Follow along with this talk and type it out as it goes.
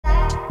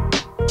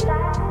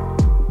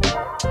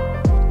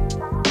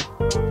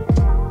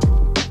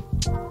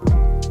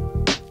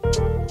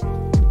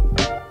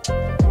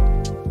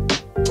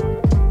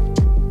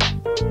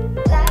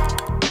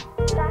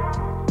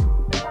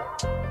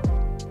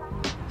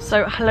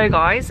So hello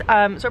guys,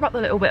 sorry about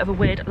the little bit of a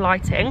weird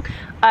lighting.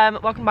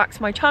 Welcome back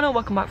to my channel,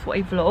 welcome back for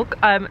a vlog.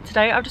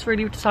 Today I've just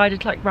really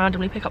decided to like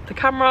randomly pick up the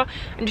camera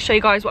and just show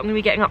you guys what I'm going to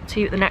be getting up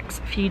to the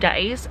next few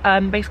days.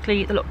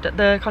 Basically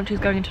the country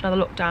is going into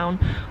another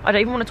lockdown. I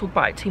don't even want to talk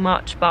about it too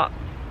much, but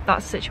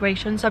that's the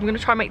situation. So I'm going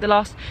to try and make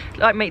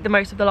the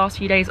most of the last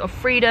few days of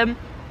freedom.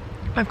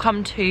 I've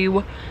come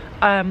to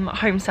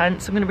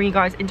Homesense. I'm going to bring you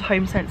guys into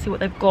Homesense, see what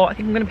they've got. I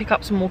think I'm going to pick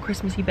up some more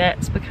Christmassy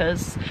bits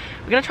because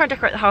we're going to try and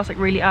decorate the house like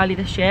really early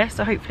this year.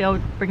 So hopefully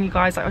I'll bring you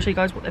guys, like, I'll show you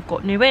guys what they've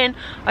got new in.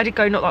 I did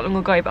go not that long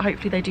ago, but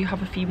hopefully they do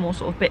have a few more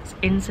sort of bits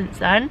in since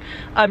then. So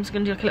I'm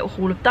going to do like a little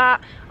haul of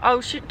that. I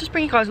should just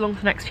bring you guys along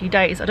for the next few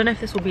days. I don't know if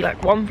this will be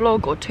like one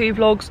vlog or two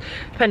vlogs,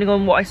 depending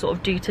on what I sort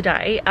of do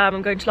today.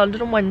 I'm going to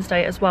London on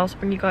Wednesday as well, so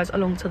bring you guys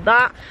along to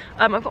that.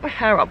 I've got my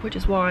hair up, which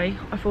is why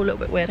I feel a little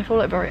bit weird. I feel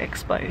like very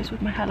exposed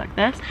with my hair like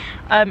this.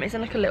 It's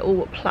in like a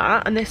little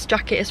plait, and this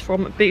jacket is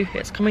from Boohoo.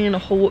 It's coming in a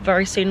haul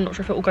very soon. I'm not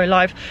sure if it will go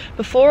live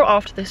before or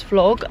after this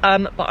vlog,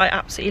 but I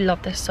absolutely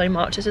love this so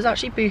much. This is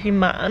actually Boohoo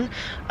Man,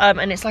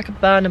 and it's like a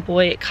Burna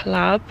Boy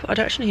collab. I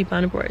don't actually know who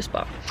Burna Boy is,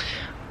 but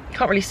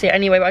can't really see it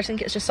anyway, but I just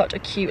think it's just such a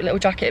cute little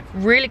jacket,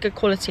 really good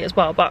quality as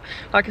well. But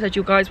like I said,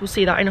 you guys will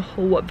see that in a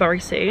haul very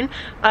soon.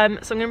 So I'm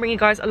gonna bring you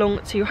guys along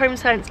to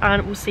Homesense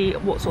and we'll see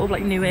what sort of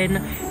like new in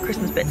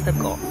Christmas bits they've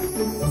got.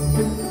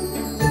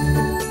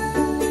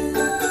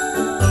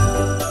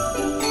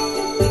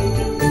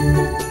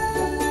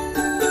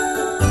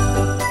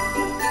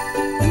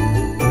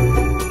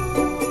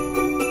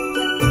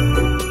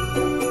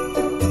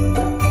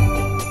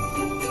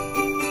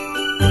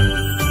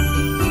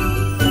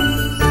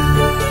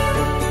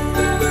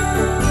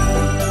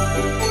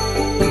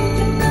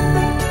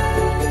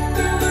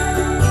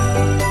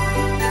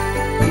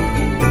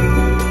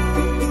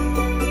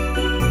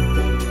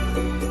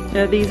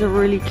 Yeah, these are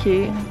really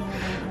cute.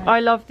 I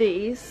love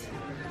these.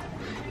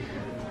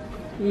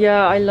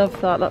 Yeah, I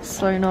love that. That's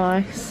so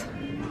nice.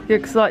 Yeah,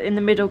 because like in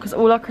the middle, because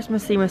all our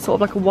Christmas theme is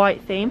sort of like a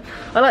white theme.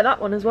 I like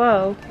that one as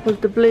well,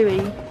 with the bluey.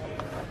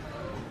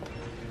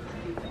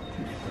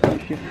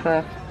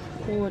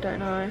 Oh, I don't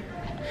know.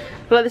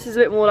 I feel like this is a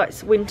bit more like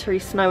wintry,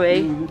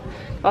 snowy.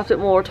 That's a bit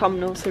more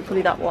autumnal, so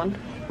probably that one.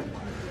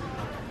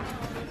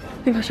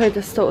 I think I showed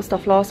this sort of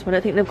stuff last one. I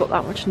don't think they've got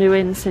that much new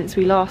in since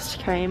we last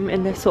came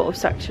in this sort of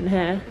section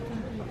here.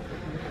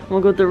 Oh my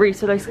god, the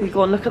wreaths are basically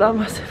gone. Look at that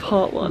massive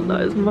heart one.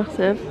 That is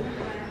massive.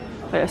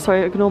 Wait,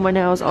 sorry, ignore my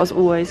nails as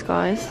always,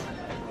 guys.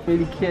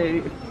 Really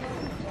cute.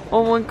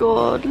 Oh my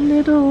god,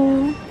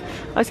 little.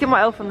 Let's get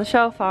my elf on the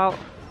shelf out.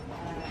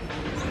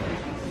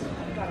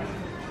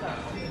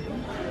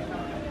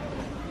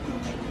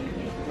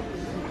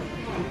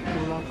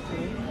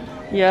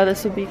 Yeah,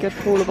 this would be good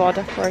for all of our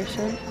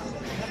decoration.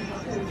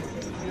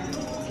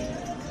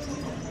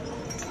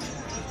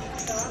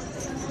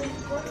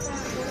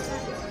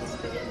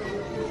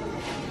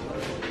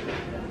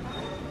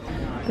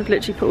 They've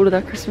literally put all of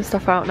their Christmas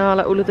stuff out now,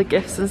 like all of the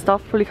gifts and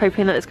stuff. Probably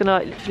hoping that it's gonna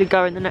like literally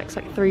go in the next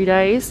like 3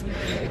 days.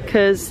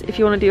 Because if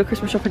you want to do your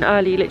Christmas shopping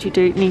early, you literally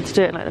do need to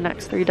do it in like the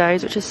next 3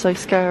 days, which is so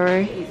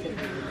scary.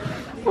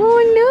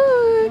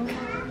 Oh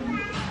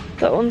look!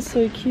 That one's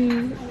so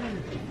cute.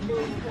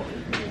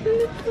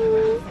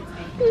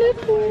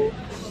 Little.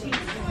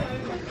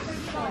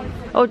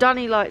 Oh,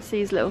 Danny likes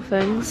these little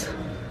things.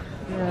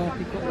 Yeah,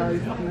 he's got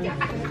those.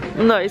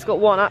 No, he's got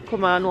one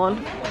Aquaman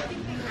one.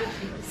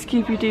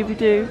 Scooby Dooby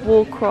Doo,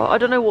 Warcraft. I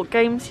don't know what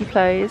games he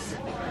plays.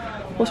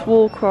 What's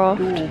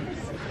Warcraft? Ooh.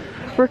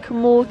 Rick and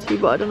Morty,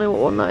 but I don't know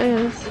what one that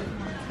is.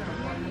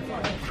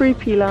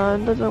 Creepy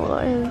Land, I don't know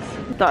what that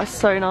is. That is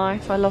so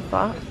nice, I love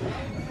that.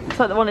 It's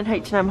like the one in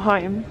H&M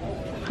Home.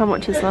 How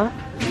much is that?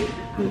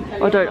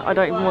 I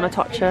don't even want to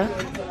touch it.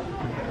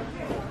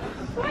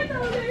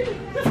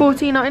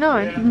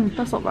 $14.99.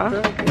 That's not bad.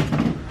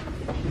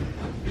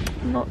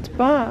 Not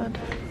bad.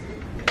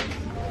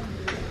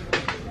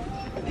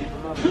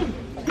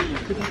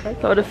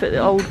 That would have fit the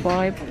old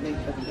vibe.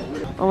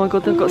 Oh my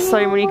god, they've got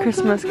so many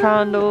Christmas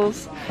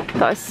candles.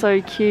 That is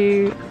so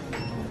cute.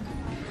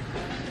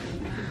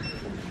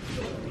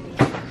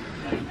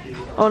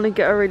 I want to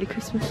get a really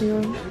Christmassy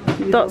one.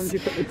 That's,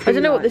 I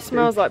don't know what this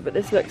smells like, but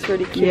this looks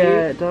really cute.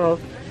 Yeah, it does.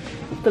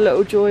 The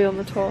little joy on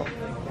the top.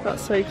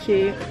 That's so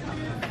cute.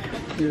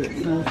 Yeah,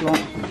 it smells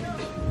like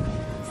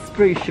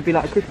spruce should be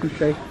like a Christmas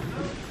tree.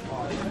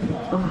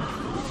 Oh.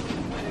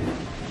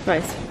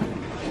 Nice.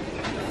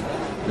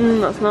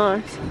 That's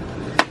nice.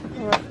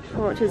 Alright,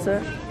 how much is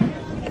it?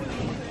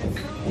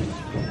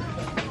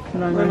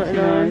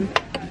 $9.99.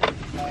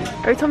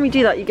 Every time you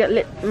do that, you get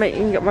you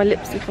can get my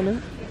lipstick on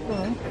it.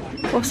 Oh.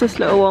 What's this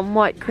little one?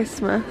 White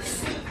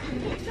Christmas.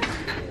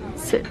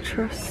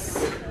 Citrus.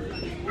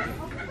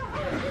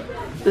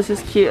 This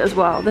is cute as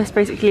well. This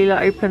basically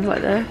like opens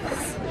like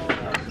this.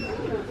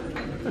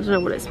 I don't know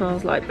what it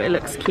smells like, but it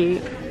looks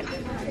cute.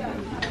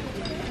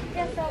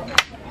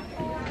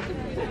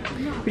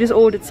 We just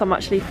ordered some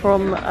actually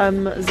from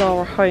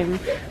Zara Home. I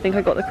think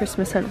I got the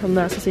Christmas scent from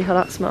there, so see how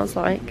that smells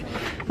like.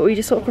 But we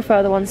just sort of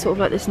prefer the ones sort of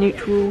like this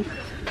neutral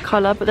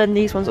colour, but then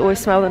these ones always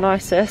smell the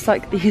nicest,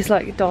 like these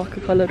like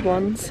darker coloured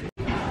ones.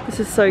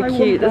 This is so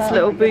cute, this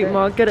little boot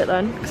mug. Get it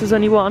then, because there's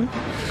only one.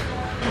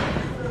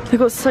 They've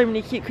got so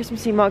many cute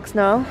Christmassy mugs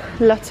now.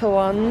 Letter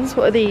ones.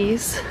 What are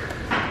these?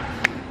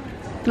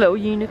 Little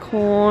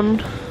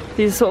unicorn.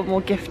 These are sort of more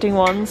gifting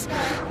ones.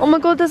 Oh my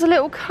god, there's a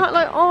little cat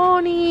like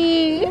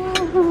Arnie.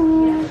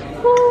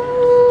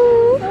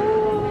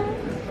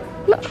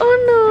 Look,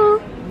 Anna.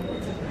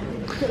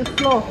 It's a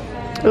sloth.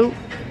 Oh,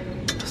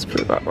 let's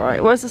put that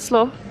right. Where's the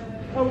sloth?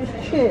 Oh, it's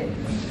chipped.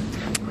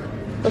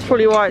 That's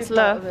probably why it's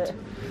left.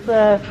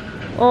 There.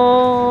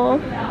 Oh,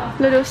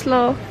 little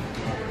sloth.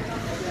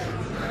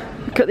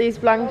 Look at these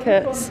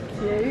blankets.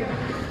 Cute.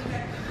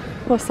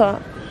 What's that?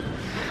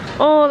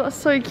 Oh, that's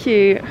so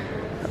cute.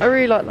 I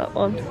really like that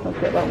one. I'll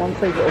get that one.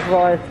 So you've got a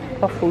variety of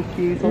couple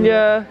cues on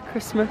Yeah,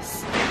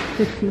 Christmas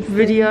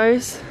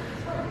videos.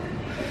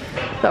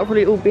 That'll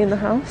probably all be in the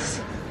house.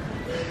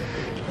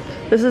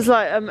 This is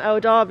like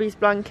El Darby's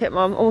blanket,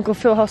 Mum. Oh my god,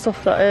 feel how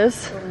soft that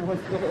is. Oh my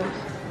god.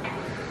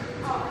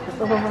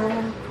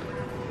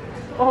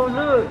 Oh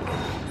look.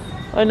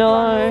 I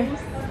know.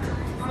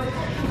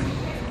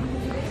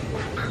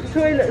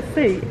 Toilet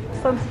seat.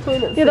 Son's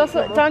toilet seat. Yeah, that's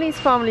like Danny's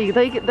family.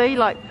 They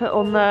like put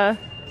on their.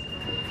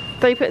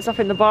 They put stuff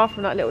in the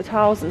bathroom, like little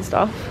towels and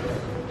stuff.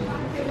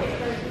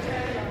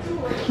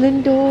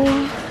 Lindor.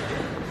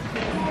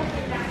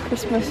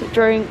 Christmas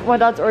drink. My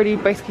dad's already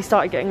basically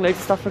started getting loads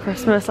of stuff for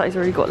Christmas. Like he's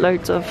already got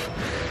loads of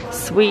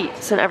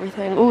sweets and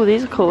everything. Oh,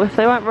 these are cool. If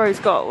they weren't rose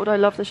gold, I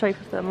love the shape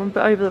of them. I'm a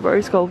bit over the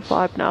rose gold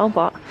vibe now,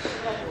 but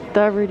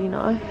they're really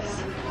nice.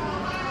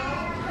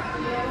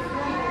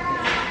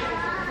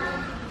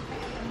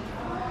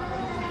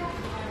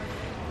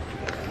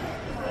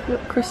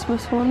 Look,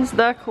 Christmas ones.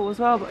 They're cool as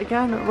well, but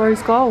again,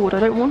 rose gold. I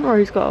don't want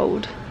rose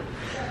gold.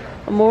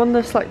 I'm more on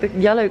this like the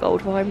yellow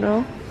gold vibe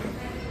now.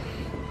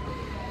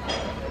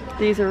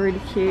 These are really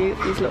cute,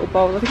 these little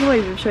bowls. I think I might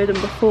even showed them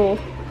before.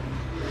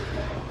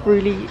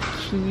 Really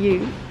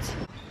cute.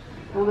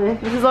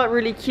 This is like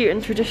really cute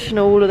and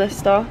traditional, all of this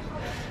stuff.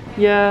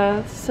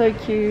 Yeah, so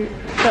cute.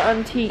 They're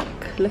antique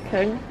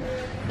looking.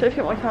 Don't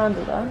forget my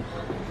candle there.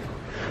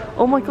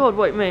 Oh my god,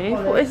 wait me.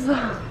 What is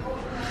that?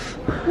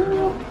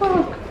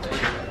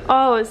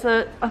 Oh, it's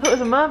a, I thought it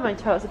was a mermaid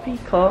tail, it's a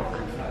peacock.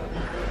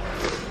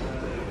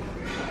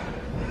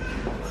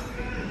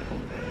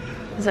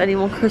 Is there any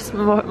more Christmas?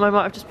 I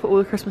might have just put all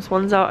the Christmas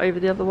ones out over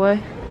the other way.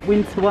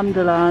 Winter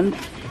Wonderland.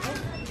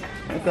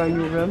 That'll go in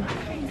your room.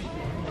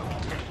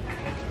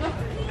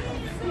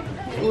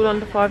 All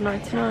under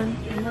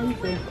 £5.99.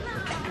 Amazing.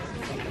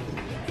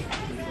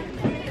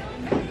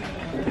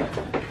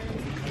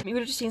 You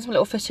would have just seen some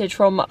little footage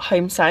from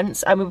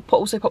Homesense, and we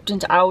also popped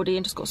into Aldi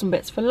and just got some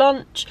bits for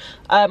lunch.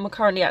 We're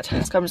currently at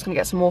Tesco. I'm just going to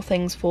get some more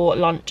things for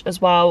lunch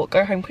as well.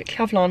 Go home quickly,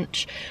 have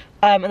lunch.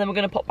 And then we're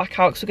going to pop back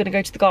out because we're going to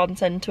go to the garden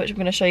centre, which I'm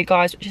going to show you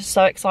guys, which is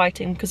so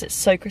exciting because it's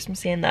so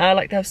Christmassy in there.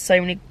 Like, they have so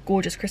many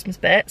gorgeous Christmas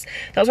bits.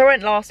 That was where I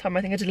went last time.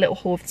 I think I did a little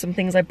haul of some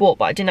things I bought,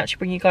 but I didn't actually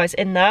bring you guys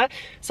in there.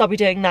 So I'll be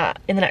doing that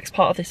in the next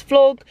part of this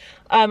vlog.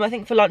 I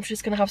think for lunch we're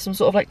just going to have some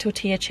sort of like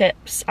tortilla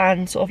chips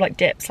and sort of like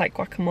dips like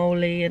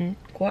guacamole and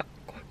guacamole.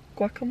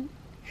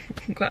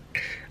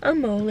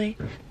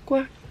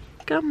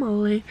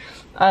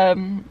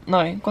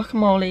 No,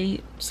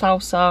 guacamole,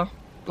 salsa,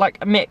 like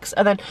a mix.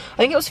 And then I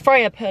think it was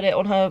Freya put it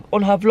on her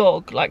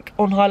vlog, like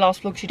on her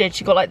last vlog she did.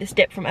 She got like this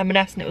dip from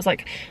M&S and it was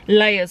like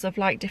layers of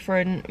like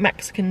different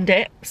Mexican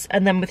dips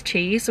and then with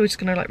cheese. So we're just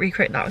gonna like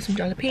recreate that with some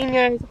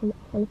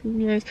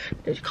jalapenos.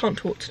 I can't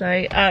talk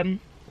today. I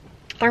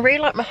really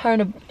like my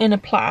hair in a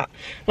plait,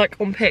 like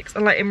on pics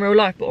and like in real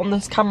life, but on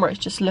this camera it's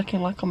just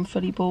looking like I'm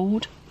fully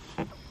bald.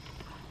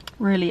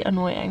 Really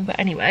annoying, but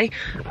anyway,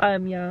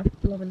 yeah,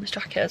 loving this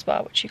jacket as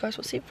well, which you guys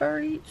will see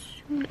very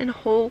soon in a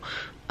haul.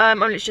 I'm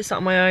literally just sat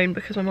on my own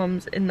because my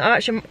mum's in there.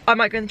 Actually, I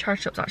might go in the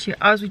charity shops actually.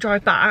 As we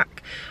drive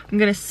back, I'm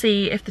going to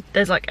see if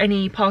there's like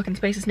any parking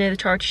spaces near the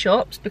charity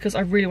shops, because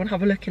I really want to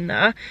have a look in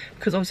there,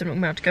 because obviously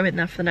I'm not going to be able to go in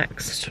there for the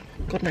next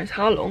God knows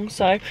how long.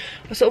 So I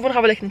sort of want to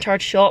have a look in the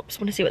charity shops,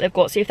 want to see what they've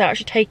got, see if they're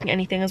actually taking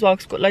anything as well,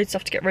 because I've got loads of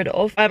stuff to get rid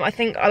of. I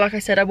think, like I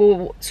said, I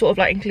will sort of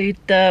like include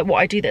what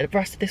I do the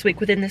rest of this week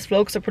within this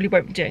vlog, so I probably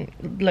won't be doing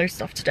loads of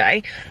stuff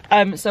today.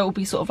 So it will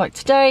be sort of like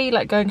today,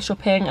 like going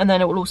shopping, and then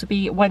it will also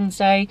be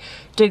Wednesday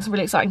doing some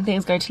really exciting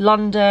things, going to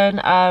London,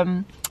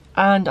 and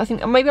I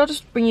think maybe I'll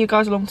just bring you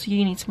guys along to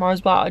uni tomorrow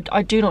as well.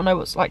 I do not know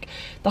what's, like,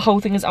 the whole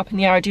thing is up in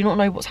the air. I do not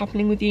know what's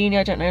happening with uni.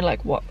 I don't know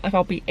like what if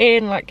I'll be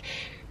in, like,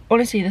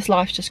 honestly this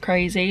life's just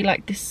crazy.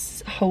 Like,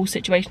 this whole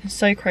situation is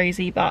so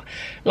crazy, but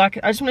like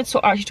I just wanted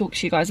to actually talk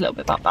to you guys a little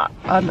bit about that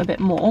a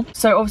bit more.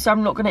 So obviously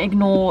I'm not going to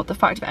ignore the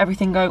fact of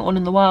everything going on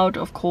in the world.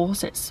 Of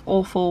course it's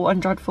awful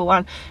and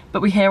dreadful,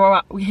 but we hear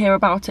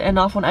about it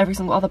enough on every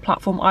single other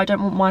platform. I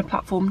don't want my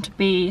platform to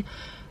be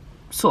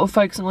sort of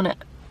focusing on it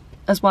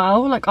as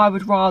well. Like, I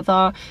would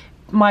rather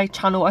my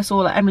channel, I saw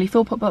like Emily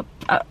Philpott, but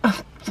I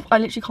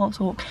literally can't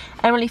talk.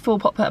 Emily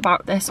Philpott put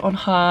about this on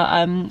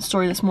her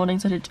story this morning.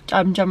 So did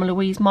Gemma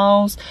Louise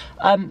Miles,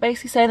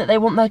 basically saying that they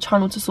want their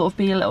channel to sort of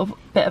be a little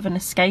bit of an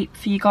escape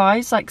for you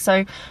guys. Like,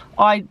 so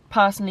I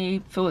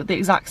personally feel the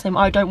exact same.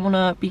 I don't want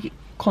to be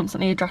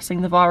constantly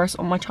addressing the virus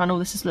on my channel.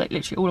 This is like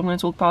literally all I'm going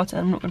to talk about, and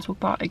I'm not going to talk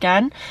about it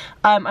again.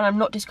 And I'm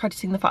not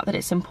discrediting the fact that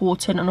it's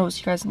important, and obviously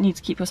you guys need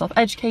to keep yourself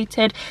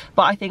educated,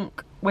 but I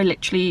think we're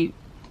literally,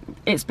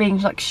 it's being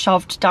like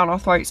shoved down our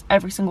throats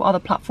every single other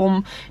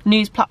platform,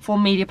 news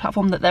platform, media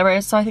platform that there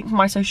is. So I think for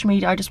my social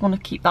media, I just want to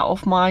keep that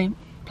off my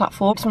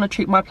platform. I just want to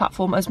treat my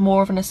platform as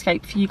more of an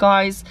escape for you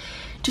guys,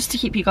 just to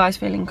keep you guys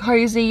feeling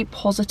cozy,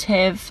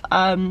 positive.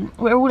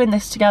 We're all in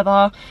this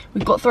together.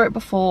 We've got through it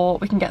before,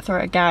 we can get through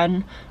it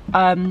again.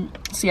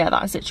 So yeah,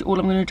 that is literally all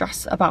I'm going to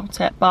address about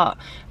it. But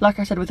like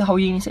I said, with the whole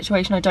uni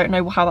situation, I don't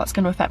know how that's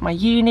going to affect my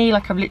uni.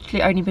 Like, I've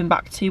literally only been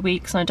back 2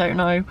 weeks, and I don't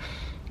know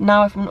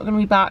now if I'm not going to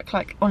be back.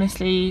 Like,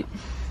 honestly,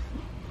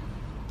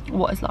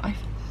 what is life?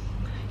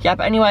 Yeah,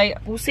 but anyway,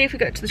 we'll see if we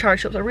go to the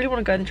charity shops. I really want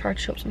to go in the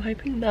charity shops. I'm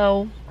hoping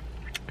there'll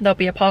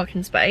be a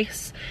parking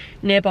space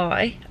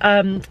nearby, but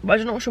I'm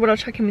not sure when I'll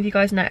check in with you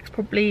guys next.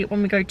 Probably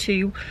when we go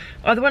to,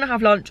 either when I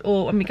have lunch,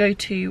 or when we go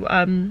to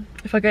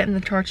if I get in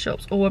the charity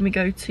shops, or when we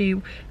go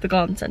to the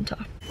garden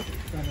centre.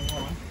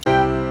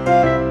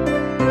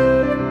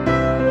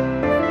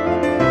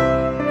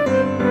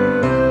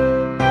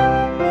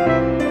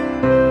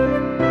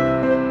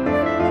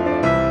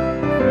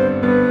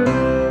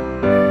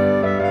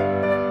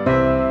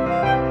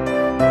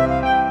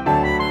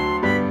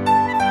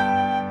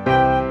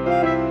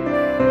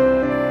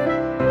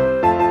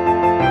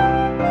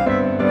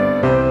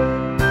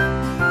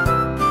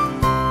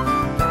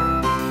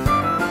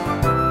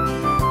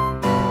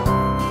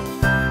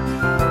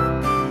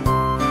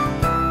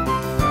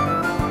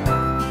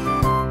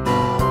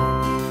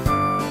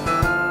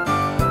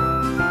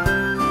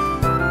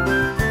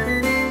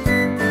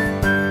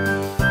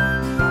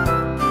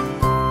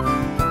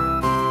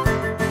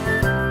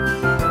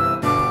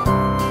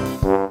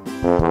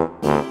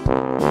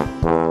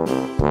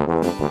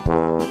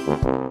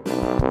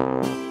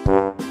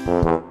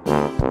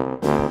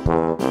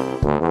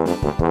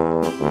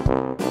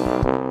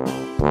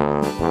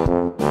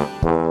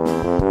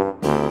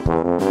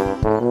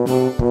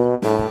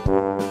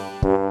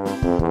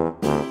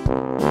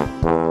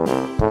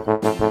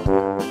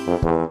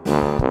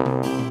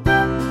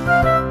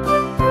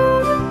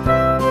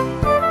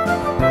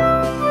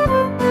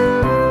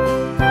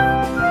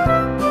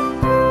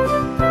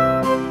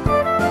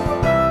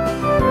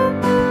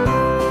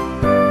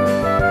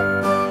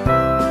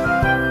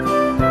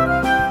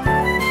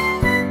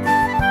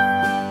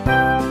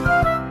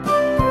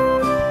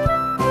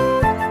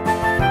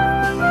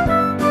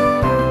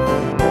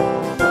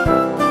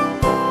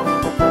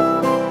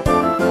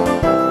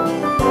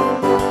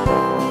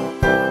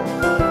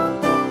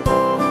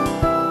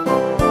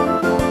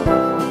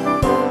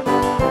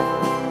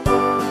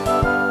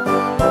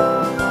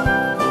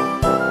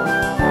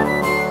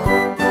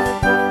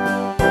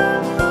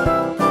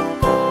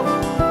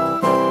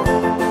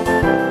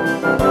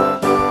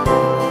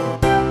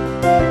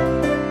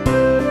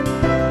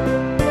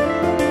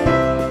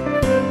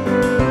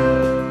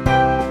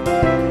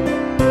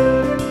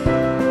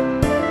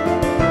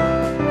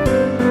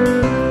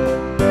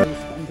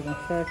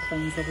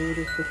 I've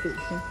ordered for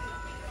fixing.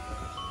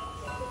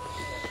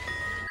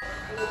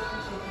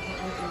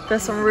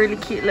 There's some really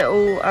cute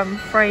little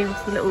frames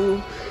with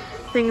little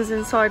things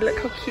inside. Look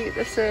how cute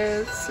this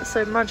is. It's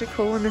so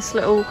magical. And this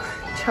little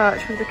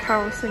church with the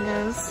carol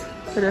singers.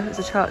 I don't know if it's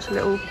a church, a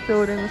little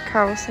building with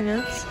carol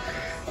singers.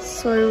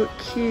 So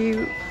cute.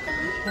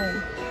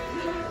 Okay.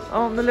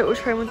 Oh, and the little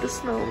train with the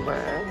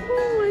snowman.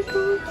 Oh my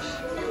gosh.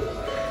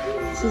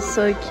 This is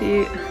so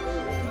cute.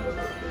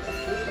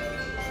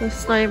 The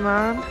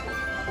snowman.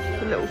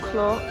 The little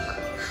clock.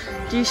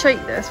 Do you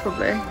shake this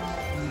probably?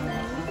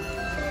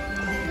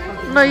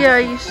 No, yeah,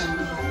 you oh,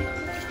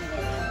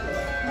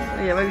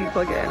 yeah, maybe you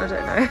plug it in, I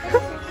don't know.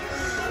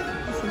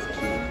 This is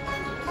cute.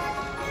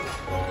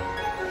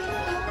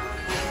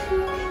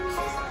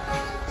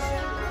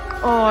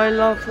 Oh, I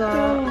love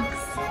that.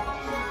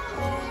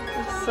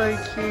 It's so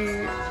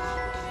cute.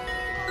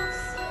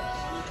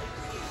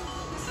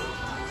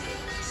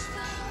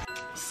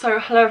 So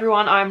hello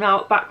everyone, I'm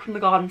now back from the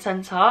garden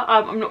centre.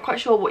 I'm not quite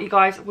sure what you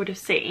guys would have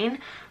seen.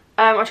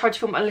 I tried to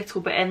film a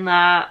little bit in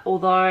there,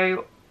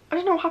 although I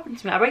don't know what happened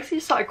to me. I basically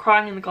just started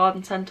crying in the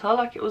garden centre.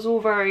 Like, it was all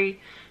very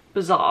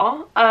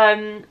bizarre.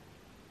 I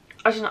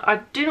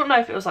do not know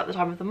if it was like the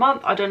time of the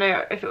month. I don't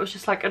know if it was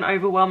just like an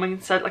overwhelming,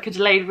 like a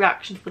delayed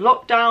reaction to the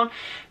lockdown.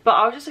 But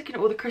I was just looking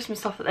at all the Christmas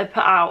stuff that they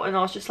put out, and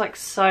I was just like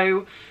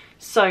so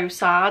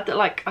sad that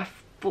like I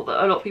thought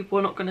that a lot of people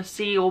were not going to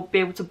see or be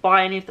able to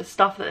buy any of the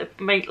stuff that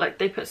they made. Like,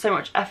 they put so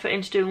much effort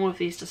into doing all of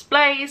these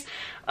displays,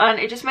 and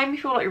it just made me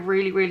feel like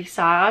really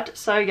sad.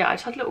 So yeah, I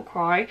just had a little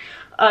cry.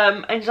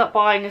 Ended up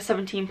buying a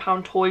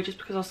 £17 toy just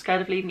because I was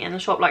scared of leaving it in the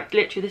shop. Like,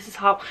 literally, this is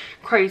how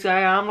crazy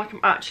I am. Like,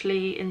 I'm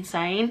actually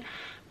insane.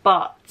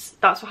 But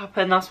that's what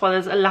happened. That's why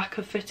there's a lack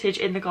of footage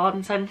in the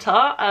garden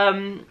centre,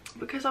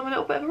 because I'm a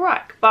little bit of a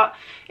wreck. But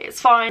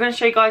it's fine. I'm going to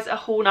show you guys a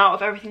haul now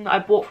of everything that I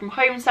bought from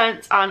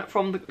Homesense and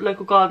from the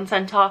local garden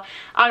centre,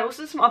 and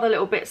also some other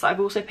little bits that I've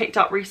also picked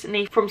up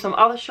recently from some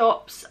other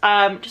shops.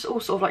 Just all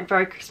sort of like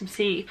very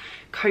Christmassy,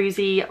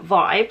 cozy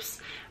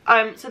vibes.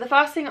 So the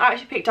first thing I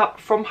actually picked up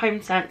from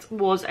Homesense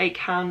was a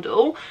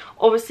candle.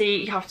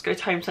 Obviously you have to go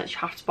to Homesense, you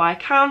have to buy a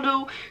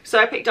candle. So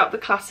I picked up the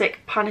classic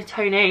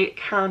panettone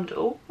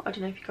candle. I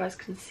don't know if you guys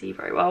can see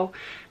very well.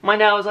 My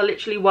nails are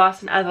literally worse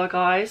than ever,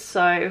 guys,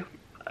 so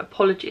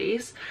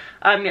apologies.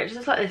 Yeah, it just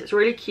looks like this. It's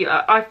really cute.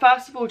 I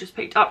first of all just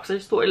picked it up because I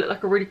just thought it looked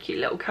like a really cute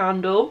little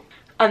candle.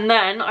 And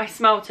then I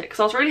smelt it because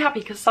I was really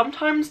happy, because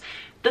sometimes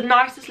the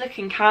nicest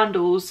looking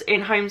candles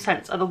in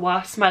Homesense are the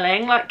worst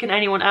smelling. Like, can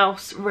anyone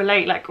else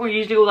relate? Like,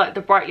 usually all like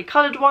the brightly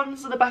coloured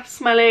ones are the best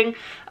smelling,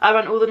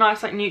 and all the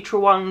nice like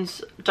neutral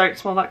ones don't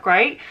smell that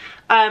great.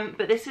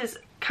 But this is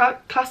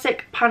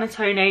classic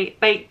panettone,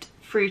 baked,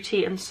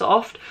 fruity and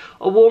soft,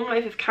 a warm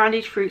loaf of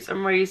candied fruits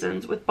and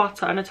raisins with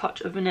butter and a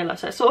touch of vanilla.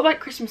 So it's sort of like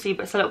Christmassy,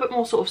 but it's a little bit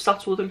more sort of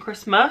subtle than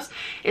Christmas.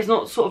 It's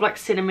not sort of like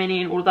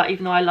cinnamony and all of that,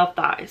 even though I love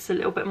that. It's a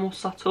little bit more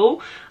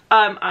subtle.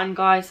 And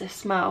guys, this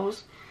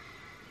smells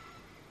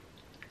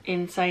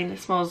insane.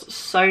 This smells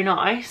so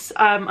nice.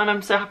 And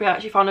I'm so happy I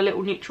actually found a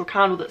little neutral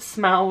candle that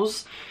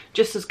smells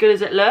just as good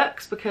as it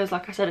looks, because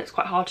like I said, it's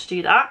quite hard to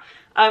do that.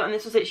 And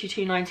this was literally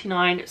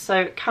 £2.99,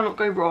 so cannot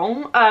go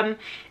wrong.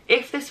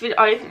 If this video,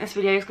 I don't think this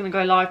video is going to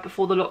go live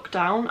before the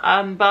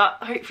lockdown, but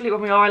hopefully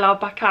when we are allowed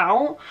back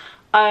out,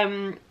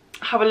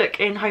 have a look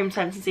in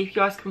Homesense and see if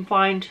you guys can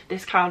find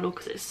this candle,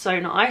 because it's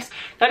so nice.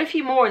 They had a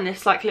few more in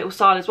this like little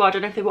style as well. I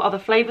don't know if they were other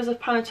flavours of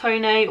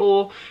panettone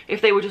or if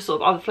they were just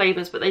sort of other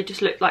flavours, but they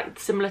just looked like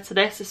similar to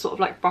this. It's sort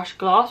of like brushed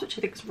glass, which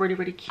I think is really,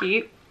 really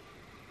cute.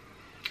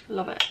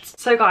 Love it.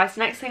 So guys, the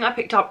next thing I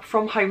picked up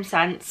from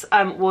Homesense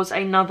was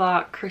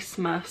another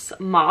Christmas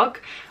mug.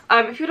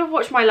 If you'd have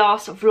watched my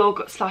last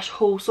vlog slash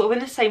haul, sort of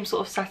in the same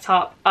sort of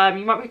setup,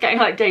 you might be getting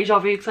like deja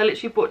vu, because I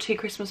literally bought 2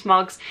 Christmas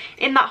mugs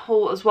in that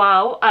haul as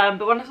well.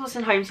 But when I saw this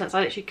in Homesense,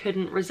 I literally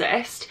couldn't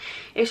resist.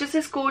 It's just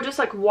this gorgeous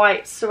like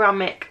white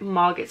ceramic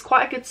mug. It's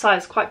quite a good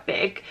size, quite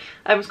big.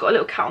 It's got a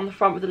little cat on the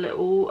front with a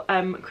little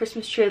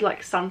Christmas tree,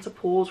 like Santa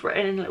paws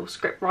written in little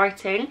script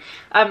writing.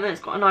 And then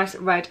it's got a nice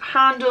red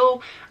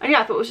handle. And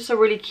yeah, I thought it was just a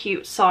really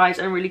cute size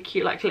and really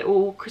cute like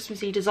little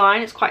Christmassy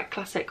design. It's quite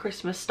classic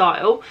Christmas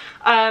style.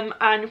 And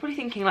you're probably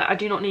thinking like, I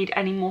do not need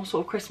any more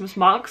sort of Christmas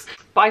mugs,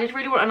 but I did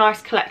really want a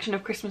nice collection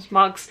of Christmas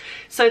mugs,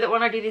 so that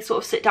when I do these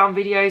sort of sit down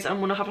videos and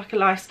want to have like a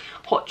nice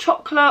hot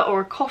chocolate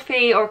or a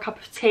coffee or a cup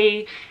of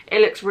tea,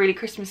 it looks really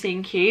Christmassy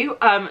and cute.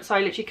 So I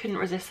literally couldn't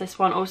resist this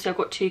one. Obviously I've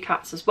got 2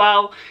 cats as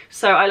well,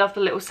 so I love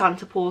the little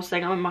Santa paws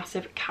thing. I'm a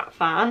massive cat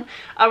fan.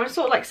 I'm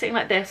sort of like sitting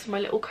like this with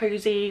my little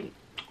cozy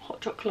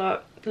hot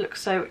chocolate. It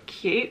looks so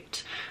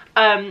cute.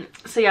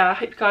 So yeah, I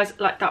hope you guys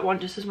like that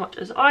one just as much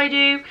as I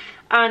do.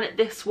 And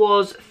this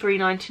was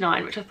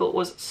 £3.99, which I thought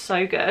was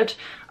so good.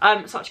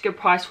 Such a good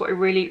price for a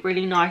really,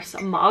 really nice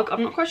mug.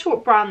 I'm not quite sure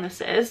what brand this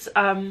is.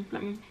 Let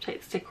me take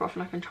the sticker off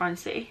and I can try and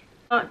see.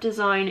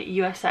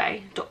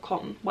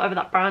 designusa.com, whatever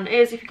that brand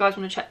is, if you guys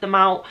want to check them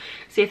out,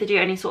 see if they do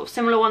any sort of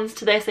similar ones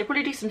to this. They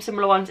probably do some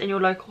similar ones in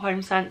your local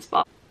Homesense,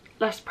 but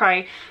let's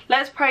pray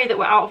that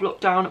we're out of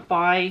lockdown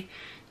by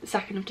the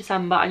 2nd of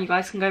December and you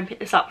guys can go and pick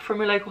this up from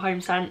your local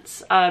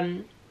Homesense.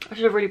 I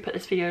should have really put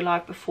this video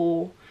live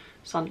before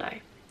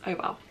Sunday. Oh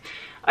well.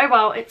 Oh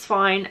well, it's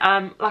fine.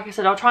 Like I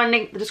said, I'll try and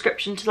link the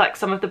description to like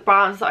some of the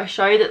brands that I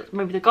show that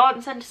maybe the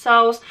garden centre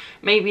sells,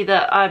 maybe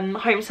the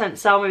Homesense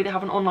sell, maybe they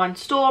have an online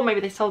store,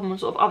 maybe they sell them on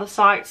sort of other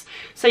sites,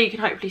 so you can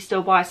hopefully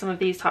still buy some of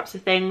these types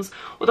of things.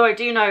 Although I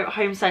do know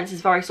Homesense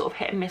is very sort of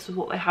hit and miss with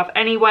what they have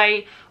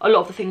anyway. A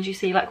lot of the things you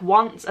see like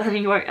once and then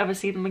you won't ever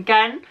see them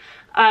again.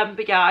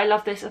 But yeah, I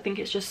love this. I think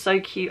it's just so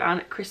cute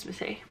and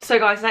Christmassy. So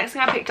guys, the next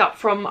thing I picked up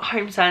from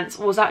Homesense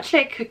was actually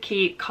a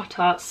cookie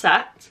cutter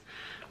set.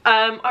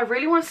 I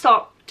really want to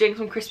start doing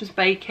some Christmas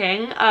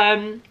baking.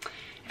 If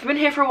you've been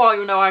here for a while,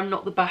 you'll know I'm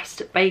not the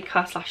best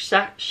baker slash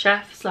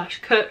chef slash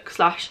cook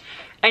slash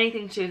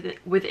anything to do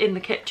within the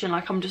kitchen.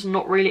 Like, I'm just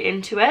not really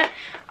into it.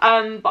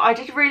 But I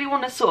did really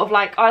want to sort of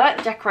like, I like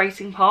the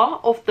decorating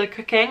part of the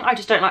cooking, I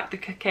just don't like the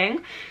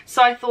cooking.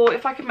 So I thought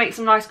if I could make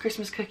some nice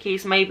Christmas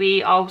cookies,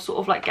 maybe I'll sort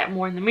of like get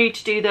more in the mood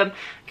to do them,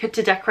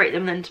 to decorate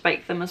them, and then to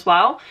bake them as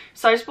well.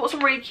 So I just bought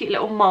some really cute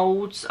little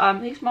moulds.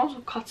 These moulds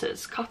are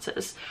cutters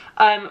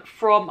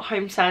from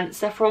Homesense.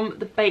 They're from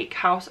the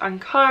Bakehouse &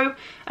 Co.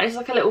 And it's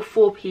like a little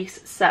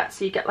 4-piece set.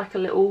 So you get like a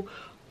little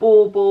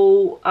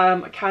bauble,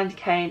 a candy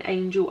cane,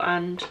 angel,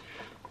 and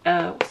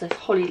what's this,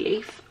 holly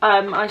leaf.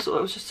 I thought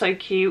it was just so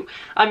cute.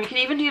 You can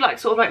even do like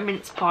sort of like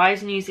mince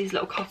pies and use these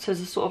little cutters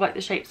as sort of like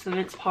the shapes of the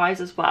mince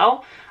pies as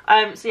well.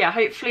 So yeah,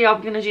 hopefully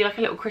I'm going to do like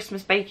a little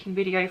Christmas baking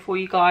video for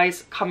you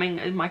guys coming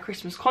in my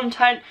Christmas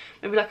content,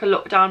 maybe like a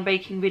lockdown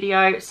baking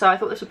video. So I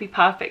thought this would be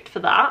perfect for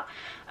that.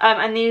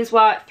 And these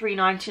were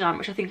 £3.99,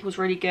 which I think was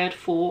really good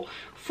for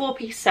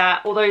 4-piece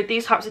set. Although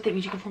these types of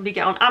things you can probably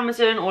get on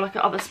Amazon or like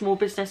other small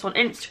business on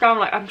Instagram.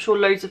 Like, I'm sure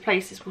loads of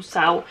places will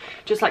sell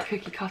just like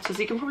cookie cutters.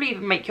 You can probably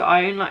even make your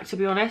own, like, to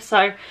be honest.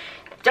 So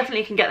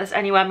definitely can get this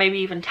anywhere, maybe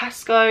even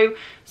Tesco,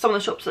 some of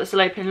the shops that are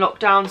still open in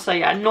lockdown. So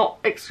yeah, not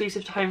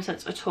exclusive to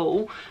Homesense at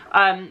all.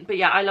 But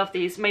yeah, I love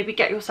these. Maybe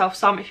get yourself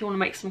some if you want to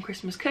make some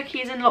Christmas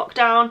cookies in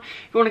lockdown.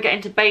 If you want to get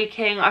into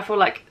baking, I feel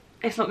like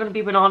it's not going to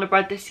be banana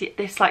bread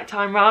this like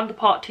time round. The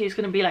part 2 is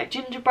going to be like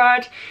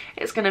gingerbread.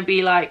 It's going to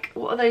be like,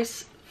 what are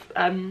those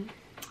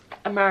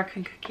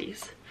American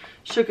cookies?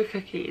 Sugar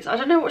cookies. I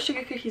don't know what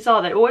sugar cookies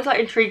are. They always like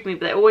intrigue me,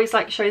 but they always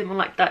like show them on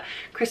like that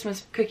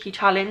Christmas cookie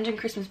challenge and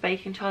Christmas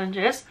baking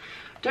challenges.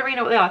 Don't really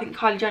know what they are. I think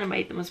Kylie Jenner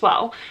made them as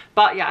well.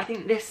 But yeah, I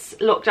think this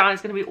lockdown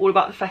is going to be all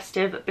about the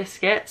festive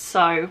biscuits.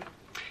 So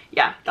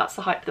yeah, that's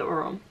the hype that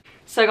we're on.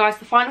 So guys,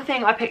 the final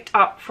thing I picked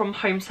up from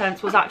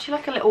Homesense was actually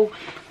like a little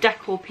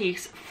decor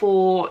piece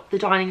for the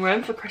dining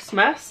room for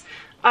Christmas.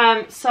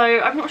 So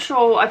I'm not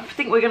sure, I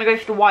think we're going to go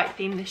for the white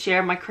theme this year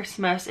in my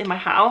Christmas in my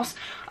house.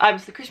 So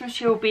the Christmas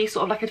tree will be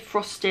sort of like a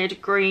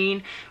frosted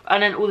green,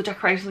 and then all the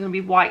decorations are going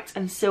to be white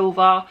and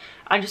silver,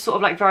 and just sort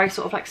of like very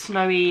sort of like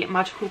snowy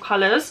magical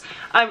colours.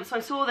 So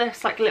I saw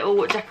this like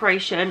little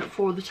decoration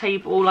for the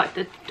table, like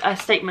the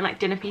statement like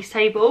dinner piece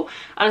table,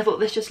 and I thought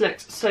this just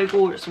looked so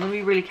gorgeous. I'm going to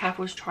be really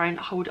careful to try and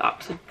hold it up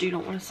because I do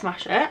not want to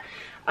smash it.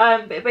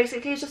 But it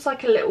basically is just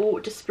like a little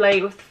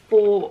display with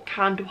 4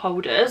 candle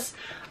holders.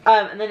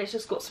 And then it's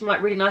just got some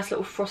like really nice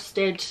little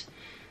frosted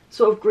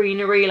sort of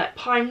greenery, like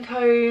pine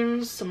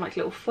cones, some like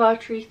little fir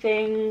tree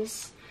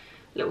things,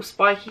 little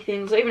spiky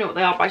things. I don't even know what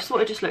they are, but I just thought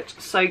it just looked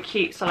so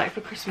cute. So like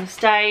for Christmas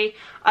Day,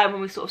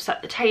 when we sort of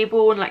set the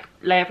table and like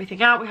lay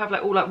everything out, we have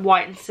like all like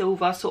white and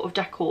silver sort of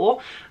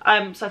decor.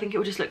 So I think it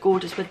would just look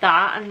gorgeous with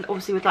that, and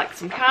obviously with like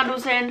some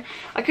candles in.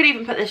 I could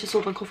even put this just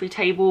sort of on coffee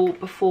table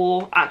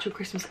before actual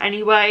Christmas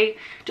anyway,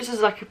 just as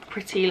like a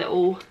pretty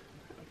little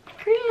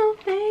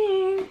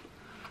thing.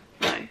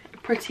 No,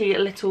 pretty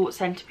little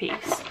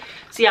centerpiece.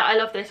 So yeah, I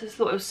love this. I just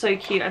thought it was so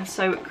cute and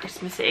so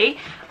Christmassy.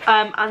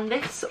 And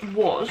this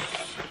was,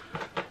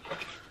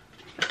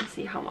 let's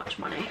see how much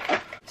money.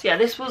 So yeah,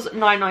 this was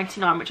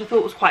 £9.99, which I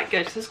thought was quite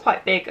good because it's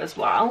quite big as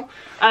well.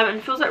 And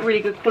it feels like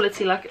really good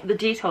quality. Like the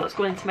detail that's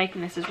gone into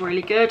making this is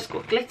really good. It's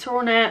got glitter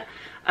on it.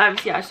 So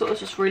yeah, I thought it was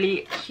just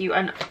really cute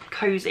and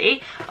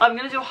cozy. I'm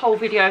going to do a whole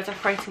video of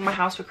decorating my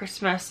house for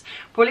Christmas,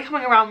 probably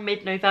coming around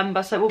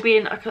mid-November, so it will be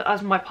in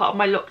as my part of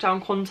my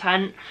lockdown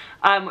content,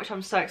 which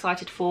I'm so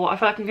excited for. I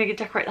feel like I'm going to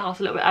decorate the house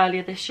a little bit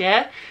earlier this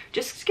year,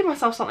 just to give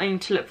myself something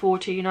to look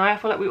forward to, you know. I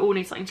feel like we all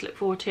need something to look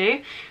forward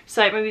to,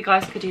 so maybe you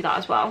guys could do that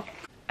as well.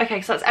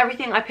 Okay, so that's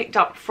everything I picked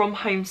up from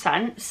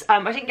Homesense.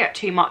 I didn't get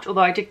too much,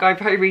 although I did go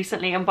very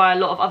recently and buy a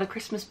lot of other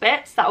Christmas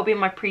bits. That will be in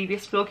my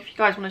previous vlog if you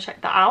guys want to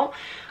check that out.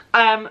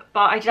 But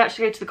I did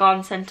actually go to the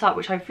garden centre,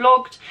 which I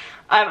vlogged,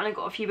 and I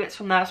got a few bits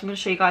from there, so I'm going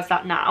to show you guys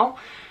that now.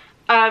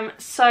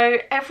 So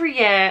every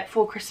year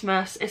for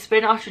Christmas, it's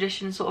been our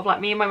tradition, sort of like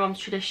me and my mum's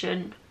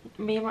tradition,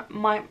 me and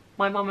my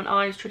mum and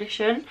I's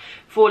tradition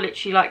for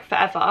literally like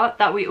forever,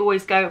 that we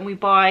always go and we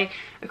buy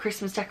a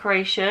Christmas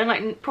decoration,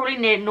 like probably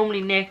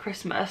normally near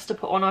Christmas, to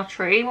put on our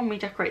tree when we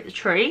decorate the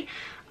tree.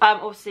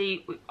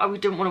 Obviously we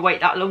didn't want to wait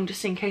that long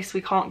just in case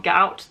we can't get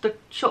out to the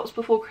shops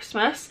before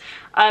Christmas,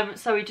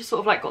 so we just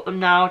sort of like got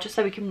them now just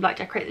so we can like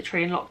decorate the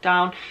tree in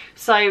lockdown.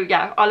 So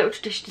yeah, our little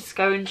tradition is to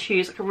go and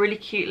choose like a really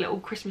cute little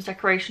Christmas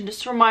decoration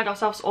just to remind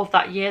ourselves of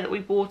that year that we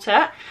bought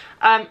it.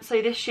 So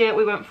this year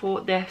we went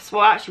for this,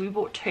 well actually we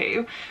bought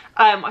 2.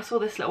 I saw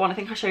this little one, I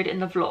think I showed it in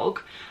the vlog,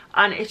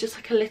 and it's just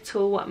like a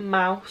little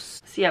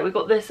mouse. So yeah, we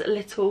got this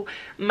little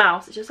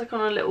mouse. It's just like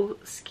on a little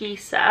ski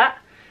set.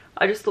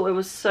 I just thought it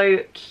was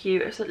so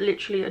cute. It's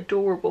literally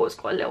adorable. It's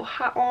got a little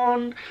hat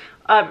on.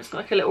 It's got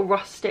like a little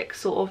rustic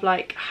sort of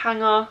like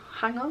hanger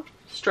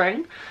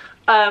string.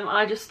 And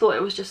I just thought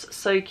it was just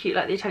so cute.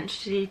 Like the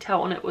attention to detail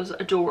on it was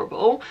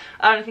adorable.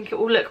 And I think it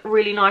will look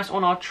really nice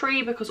on our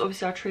tree because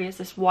obviously our tree is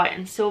this white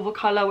and silver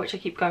colour, which I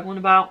keep going on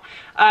about.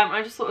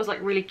 I just thought it was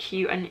like really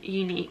cute and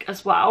unique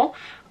as well.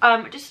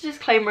 Just a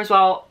disclaimer as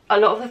well, a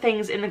lot of the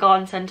things in the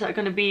garden centre are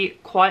going to be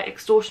quite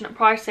extortionate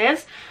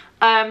prices.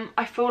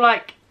 I feel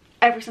like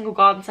every single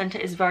garden centre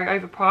is very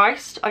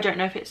overpriced. I don't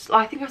know if it's,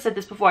 I think I've said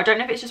this before, I don't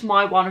know if it's just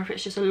my one or if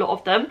it's just a lot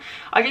of them.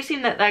 I do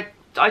find that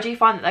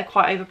they're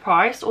quite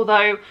overpriced,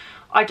 although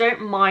I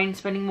don't mind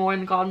spending more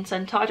in the garden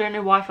centre. I don't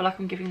know why, I feel like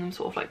I'm giving them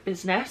sort of like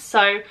business.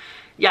 So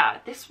yeah,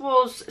 this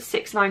was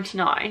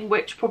 £6.99,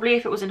 which probably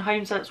if it was in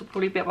Homesense would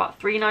probably be about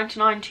 £3.99,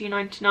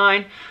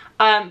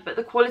 £2.99. But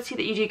the quality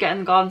that you do get in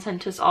the garden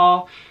centres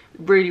are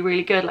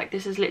really good. Like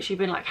this has literally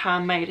been like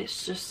handmade.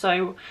 It's just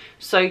so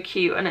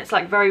cute, and it's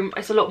like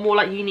it's a lot more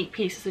like unique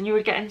pieces than you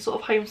would get in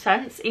sort of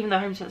Homesense, even though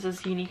Homesense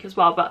is unique as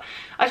well. But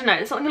I don't know,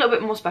 there's something a little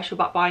bit more special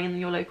about buying in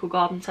your local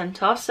garden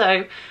centre.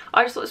 So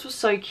I just thought this was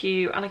so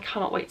cute, and I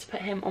cannot wait to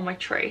put him on my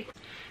tree.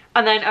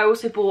 And then I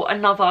also bought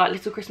another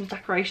little Christmas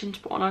decoration to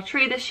put on our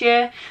tree this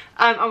year,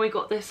 and we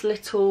got this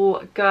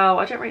little girl.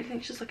 I don't really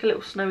think she's like a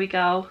little snowy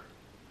girl.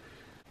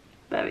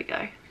 There we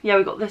go. Yeah,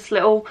 we got this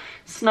little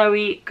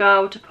snowy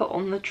girl to put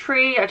on the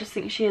tree. I just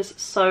think she is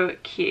so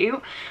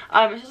cute.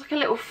 It's just like a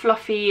little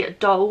fluffy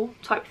doll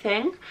type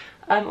thing.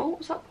 Oh,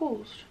 was that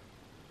paused?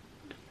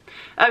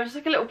 It's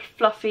like a little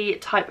fluffy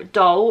type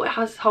doll. It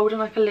has holding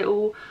like a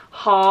little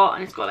heart,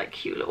 and it's got like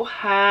cute little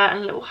hair and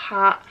a little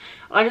hat.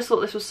 I just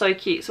thought this was so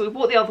cute, so we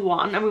bought the other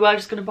one, and we were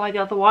just going to buy the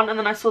other one, and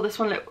then I saw this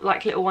one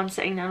like little one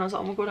sitting there, and I was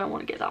like, oh my god, I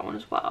want to get that one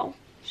as well.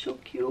 so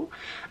cute.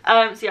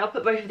 So yeah, I'll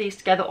put both of these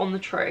together on the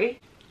tree.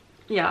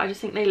 Yeah, I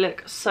just think they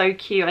look so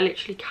cute. I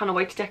literally cannot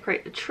wait to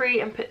decorate the tree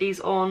and put these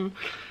on.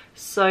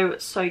 So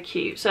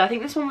cute. So I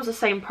think this one was the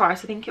same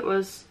price. I think it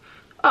was,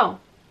 oh,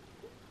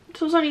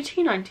 this was only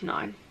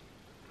 $2.99.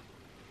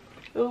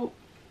 Oh,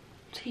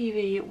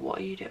 TV, what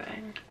are you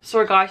doing?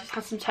 Sorry guys, just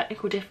had some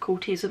technical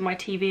difficulties with my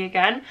TV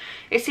again.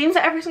 It seems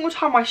that every single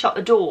time I shut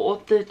the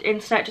door, the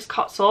internet just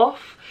cuts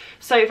off.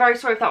 So very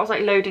sorry if that was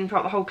like loading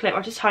throughout the whole clip.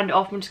 I just turned it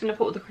off. I'm just going to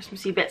put all the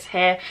Christmassy bits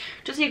here,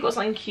 just so you've got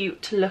something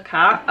cute to look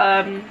at.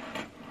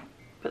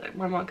 Put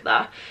my mug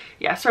there.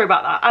 Yeah, sorry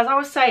about that. As I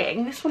was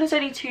saying, this one is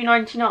only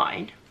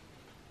 $2.99.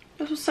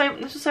 This was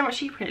so much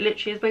cheaper, and it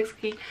literally is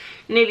basically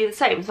nearly the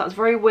same. So that's a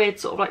very weird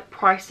sort of like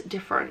price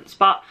difference.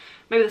 But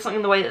maybe there's something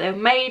in the way that they were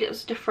made, it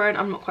was different,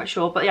 I'm not quite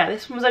sure. But yeah,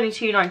 this one was only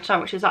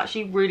 $2.99, which is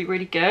actually really,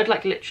 really good.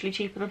 Like literally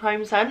cheaper than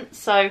Homesense.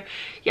 So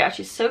yeah,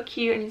 she's so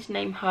cute. I need to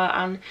name her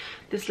and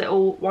this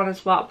little one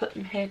as well. I'll put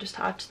them here just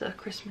to add to the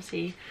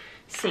Christmassy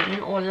scene,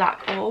 or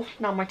lack of.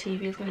 Now my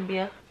TV is going to be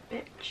a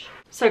bitch.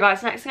 So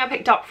guys, next thing I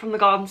picked up from the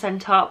garden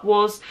centre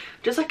was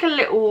just like a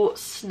little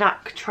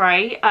snack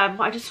tray.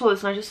 I just saw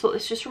this and I just thought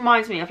this just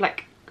reminds me of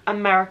like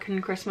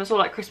American Christmas, or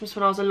like Christmas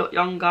when I was a lot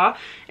younger.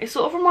 It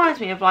sort of reminds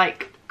me of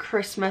like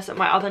Christmas at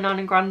my other nan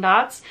and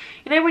granddad's.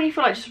 You know when you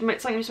feel like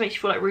something just makes you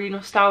feel like really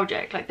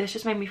nostalgic? Like this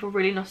just made me feel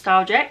really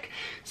nostalgic.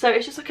 So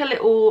it's just like a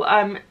little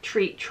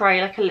treat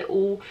tray, like a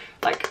little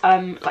like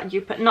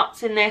you put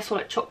nuts in this, or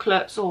like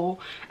chocolates, or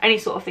any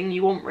sort of thing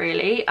you want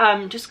really.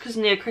 Just because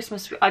near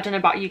Christmas, I don't know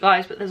about you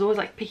guys, but there's always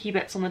like picky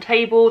bits on the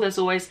table. There's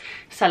always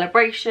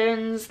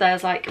celebrations,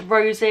 there's like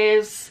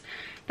roses,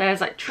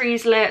 there's like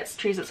treeslets.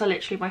 Treeslets are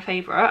literally my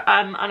favourite.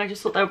 And I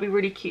just thought that would be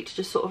really cute to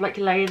just sort of like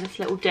lay in this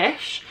little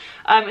dish.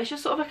 It's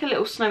just sort of like a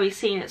little snowy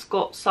scene. It's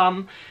got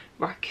some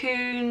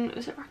raccoon.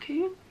 Is it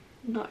raccoon?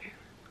 No.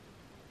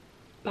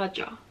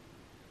 Badger.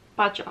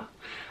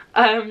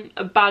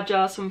 A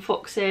badger, some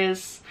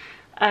foxes.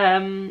 What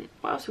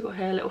else we got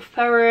here? A little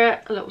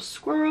ferret, a little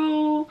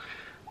squirrel,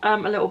 a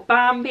little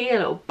Bambi, a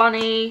little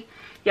bunny.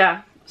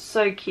 Yeah.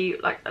 So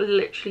cute, like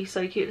literally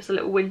so cute. It's a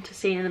little winter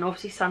scene, and then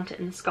obviously Santa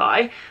in the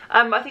sky.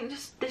 I think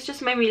this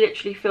just made me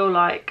literally feel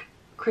like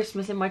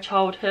Christmas in my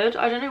childhood.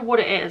 I don't know what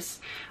it is,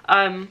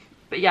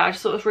 but yeah, I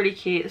just thought it was really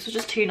cute. This was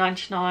just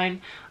 $2.99,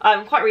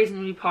 quite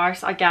reasonably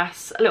priced, I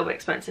guess. A little bit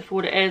expensive for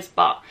what it is,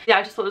 but yeah,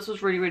 I just thought this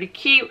was really, really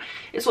cute.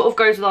 It sort of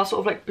goes with our sort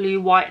of like blue,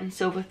 white and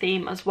silver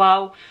theme as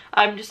well.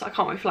 I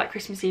can't wait for like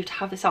Christmas Eve to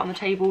have this out on the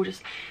table,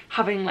 just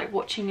having like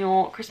watching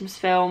your Christmas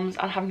films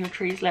and having your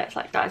trees lit.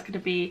 Like that is going to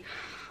be,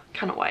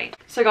 cannot wait.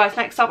 So guys,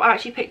 next up I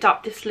actually picked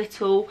up this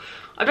little,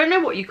 I don't know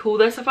what you call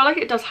this. I feel like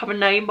it does have a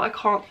name, but I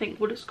can't think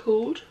what it's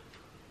called.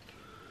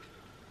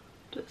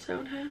 Does it say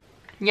on here?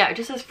 Yeah, it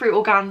just says fruit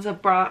organza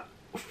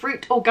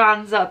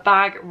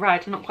bag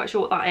red. I'm not quite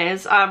sure what that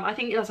is. I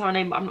think it does have a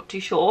name, but I'm not too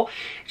sure.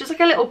 It's just like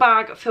a little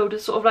bag filled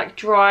with sort of like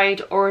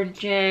dried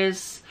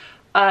oranges,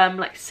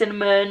 like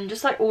cinnamon,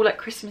 just like all like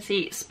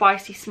Christmassy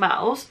spicy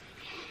smells.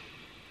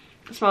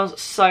 It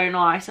smells so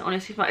nice. It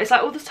honestly smells, it's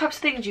like all the types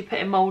of things you put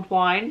in mulled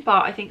wine,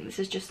 but I think this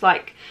is just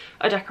like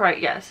a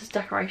this is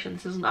decoration.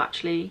 This isn't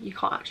actually, you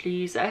can't actually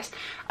use this.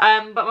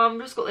 But Mum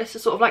just got this to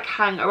sort of like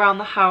hang around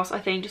the house, I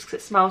think, just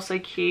because it smells so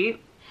cute.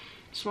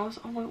 It smells,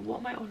 oh my, what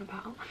am I on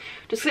about?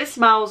 Just because it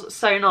smells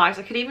so nice.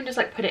 I could even just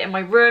like put it in my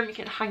room. You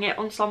can hang it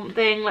on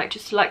something, like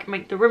just to like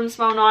make the room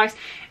smell nice.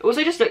 It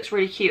also just looks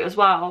really cute as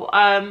well.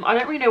 I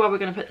don't really know where we're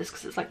going to put this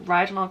because it's like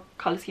red and our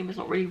colour scheme is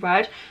not really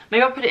red.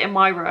 Maybe I'll put it in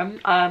my room.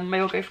 Maybe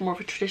I'll go for more of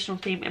a traditional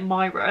theme in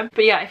my room.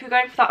 But yeah, if you're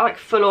going for that like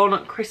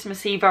full-on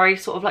Christmassy, very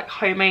sort of like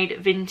homemade,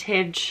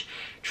 vintage,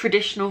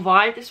 traditional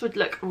vibe, this would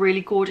look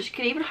really gorgeous. You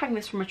could even hang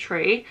this from a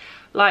tree.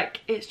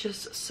 Like, it's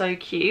just so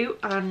cute,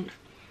 and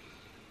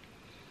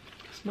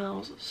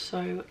smells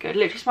so good.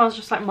 Literally smells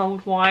just like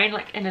mulled wine,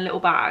 like in a little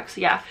bag.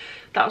 So yeah,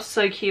 that was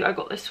so cute. I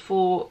got this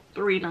for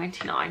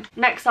 $3.99.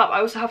 Next up,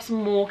 I also have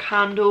some more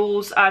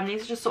candles.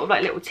 These are just sort of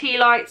like little tea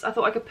lights. I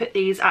thought I could put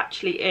these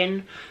actually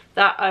in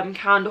that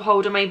candle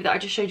holder maybe that I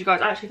just showed you guys.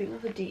 I actually think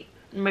that's a deep,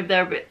 maybe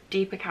they're a bit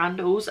deeper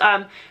candles,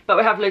 but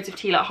we have loads of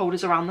tea light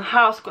holders around the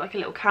house. Got like a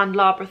little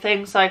candelabra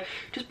thing, so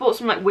just bought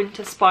some like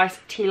winter spice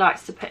tea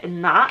lights to put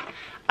in that.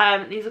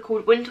 These are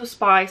called Winter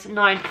Spice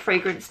 9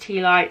 Fragrance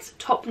Tea Lights.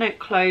 Top note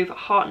clove,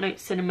 heart note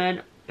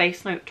cinnamon,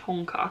 base note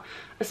tonka.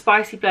 A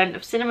spicy blend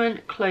of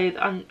cinnamon, clove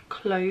and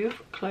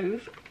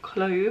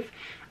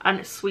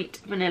sweet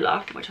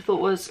vanilla, which I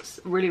thought was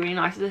really, really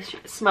nice. This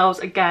smells,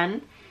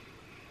 again,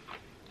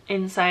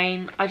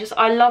 insane.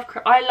 I love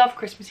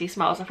Christmassy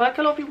smells. I feel like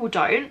a lot of people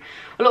don't.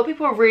 A lot of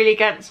people are really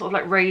against sort of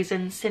like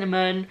raisin,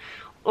 cinnamon,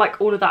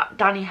 like all of that.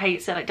 Danny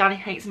hates it. Like Danny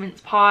hates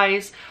mince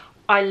pies.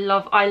 I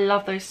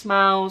love those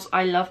smells.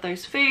 I love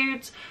those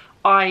foods.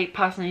 I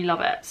personally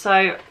love it.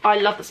 So I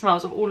love the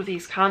smells of all of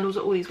these candles,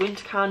 all these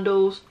winter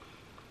candles.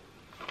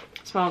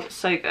 It smells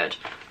so good.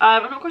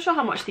 I'm not quite sure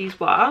how much these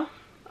were.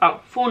 Oh,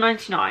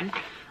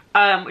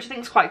 $4.99, which I think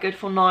is quite good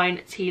for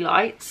 9 tea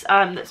lights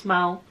that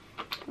smell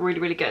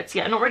really good. So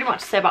yeah, not really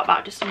much to say about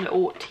that, just some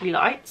little tea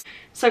lights.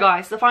 So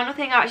guys, the final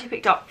thing I actually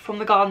picked up from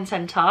the garden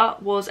centre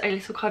was a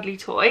little cuddly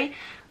toy.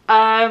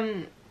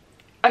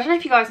 I don't know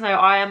if you guys know,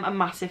 I am a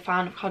massive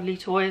fan of cuddly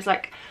toys.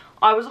 Like,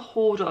 I was a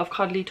hoarder of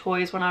cuddly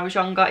toys when I was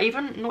younger. Not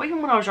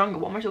even when I was younger,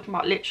 what am I talking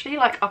about? Literally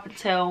like up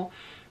until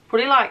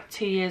probably like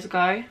 2 years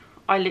ago,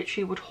 I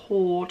literally would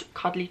hoard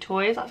cuddly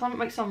toys. That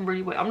makes sound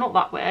really weird. I'm not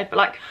that weird, but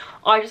like,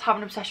 I just have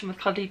an obsession with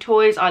cuddly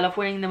toys. I love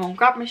winning them on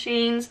grab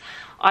machines.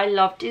 I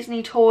love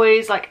Disney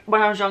toys. Like,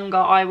 when I was younger,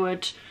 I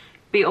would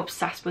be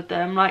obsessed with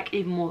them, like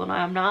even more than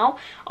I am now.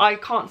 I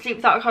can't sleep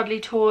without a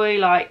cuddly toy.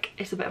 Like,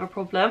 it's a bit of a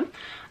problem.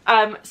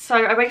 So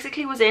I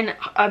basically was in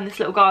this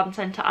little garden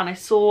centre, and I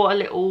saw a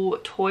little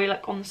toy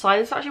like on the side.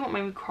 This is actually what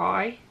made me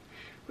cry.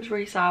 It was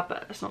really sad,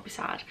 but let's not be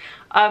sad.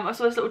 I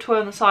saw this little toy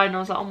on the side, and I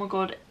was like, oh my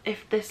god,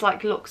 if this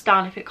like locks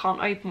down, if it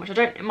can't open, which I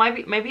don't, it might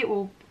be, maybe it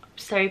will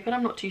stay open,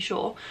 I'm not too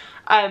sure.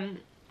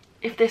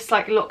 If this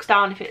like locks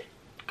down, if it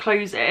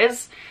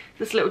closes,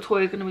 this little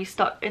toy is going to be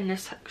stuck in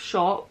this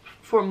shop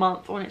for a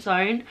month on its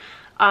own.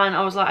 And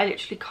I was like, I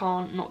literally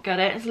can't not get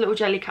it. It's a little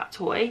Jellycat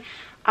toy,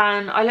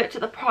 and I looked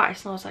at the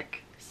price and I was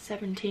like,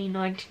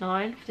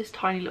 £17.99 for this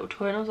tiny little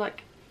toy, and I was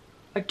like,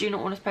 I do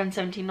not want to spend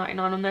 £17.99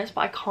 on this,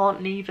 but I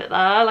can't leave it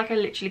there. Like, I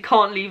literally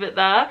can't leave it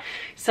there.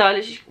 So I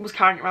literally was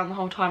carrying it around the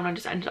whole time, and I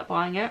just ended up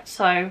buying it.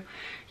 So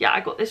yeah, I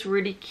got this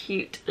really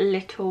cute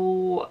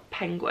little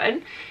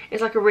penguin.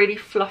 It's like a really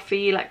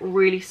fluffy, like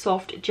really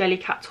soft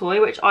Jellycat toy,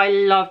 which I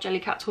love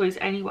Jellycat toys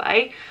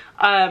anyway.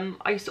 I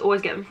used to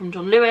always get them from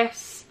John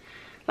Lewis,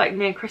 like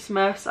near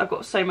Christmas. I've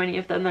got so many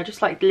of them. They're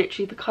just like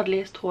literally the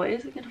cuddliest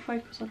toys. I'm gonna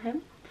focus on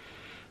him.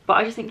 But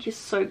I just think he's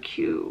so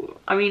cute.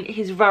 I mean,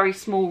 he's very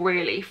small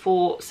really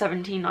for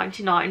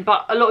 £17.99,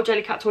 but a lot of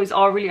Jellycat toys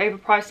are really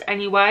overpriced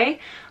anyway.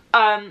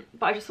 But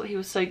I just thought he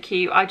was so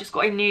cute. I just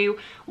got a new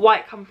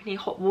White Company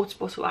hot water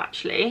bottle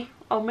actually.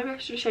 Oh, maybe I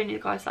should have shown you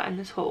guys that in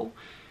this haul.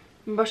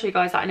 Maybe I'll show you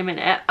guys that in a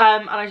minute.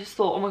 And I just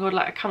thought, oh my god,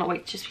 like I cannot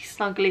wait to just be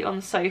snugly on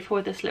the sofa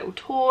with this little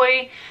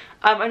toy.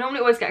 I normally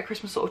always get a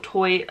Christmas sort of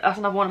toy. That's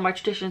another one of my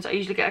traditions. I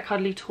usually get a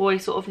cuddly toy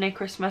sort of near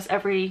Christmas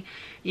every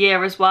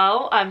year as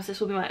well. So this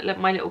will be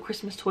my little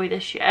Christmas toy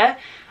this year.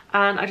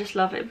 And I just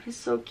love him. He's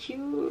so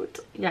cute.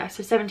 Yeah,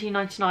 so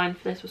 £17.99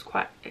 for this was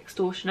quite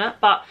extortionate.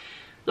 But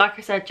like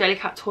I said,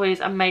 Jellycat toys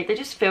are made, they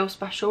just feel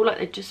special. Like,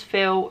 they just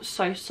feel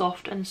so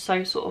soft and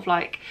so sort of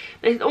like,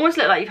 they almost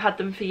look like you've had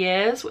them for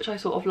years, which I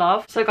sort of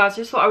love. So guys, I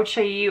just thought I would show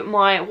you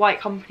my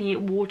White Company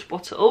water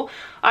bottle.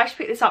 I actually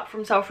picked this up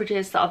from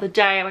Selfridges the other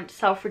day. I went to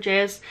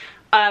Selfridges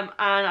and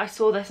I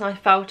saw this and I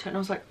felt it, and I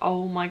was like,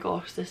 oh my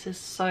gosh, this is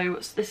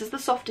the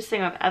softest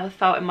thing I've ever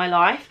felt in my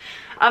life.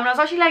 And I was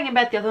actually laying in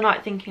bed the other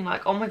night thinking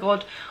like, oh my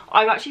god,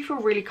 I actually feel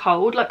really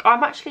cold. Like,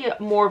 I'm actually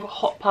more of a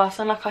hot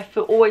person. Like, I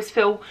always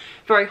feel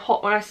very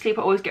hot when I sleep.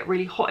 I always get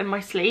really hot in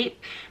my sleep.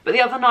 But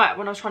the other night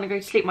when I was trying to go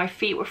to sleep, my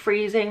feet were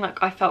freezing.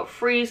 Like, I felt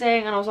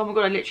freezing, and I was like, oh my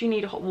god, I literally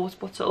need a hot water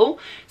bottle.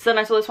 So then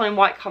I saw this one in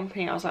White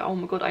Company, and I was like, oh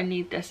my god, I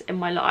need this in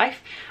my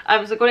life. So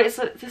I got it. It's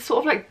this sort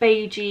of like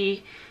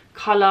beigey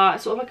colour.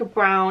 It's sort of like a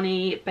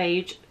brownie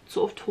beige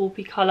sort of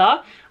taupey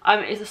colour.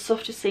 It's the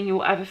softest thing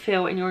you'll ever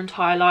feel in your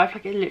entire life.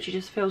 Like, it literally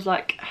just feels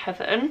like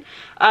heaven.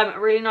 A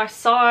really nice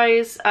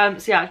size. So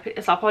yeah, I picked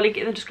this up. I'll link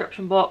it in the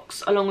description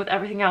box along with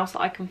everything else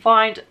that I can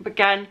find. But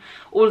again,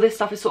 all of this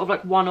stuff is sort of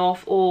like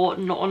one-off or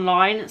not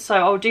online, so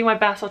I'll do my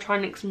best. I'll try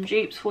and link some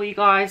dupes for you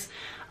guys.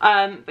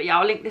 But yeah,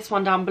 I'll link this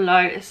one down below.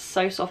 It's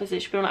so soft. It's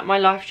literally been like my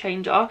life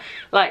changer.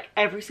 Like,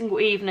 every single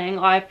evening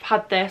I've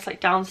had this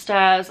like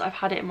downstairs. I've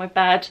had it in my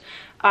bed,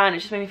 and it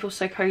just made me feel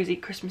so cozy,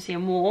 Christmassy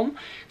and warm.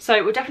 So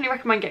I would definitely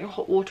recommend getting a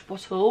hot water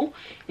bottle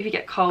if you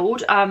get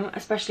cold.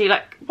 Especially,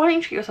 like, why don't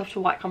you treat yourself to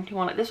a White Company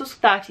one? Like, this was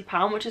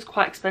 £30, which is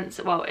quite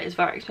expensive. Well, it is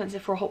very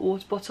expensive for a hot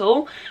water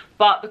bottle,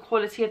 but the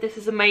quality of this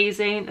is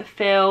amazing, the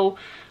feel,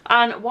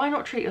 and why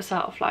not treat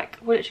yourself? Like,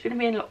 we're literally going to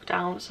be in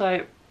lockdown,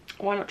 so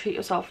why not treat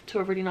yourself to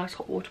a really nice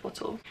hot water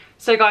bottle?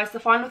 So guys, the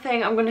final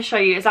thing I'm going to show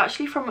you is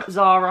actually from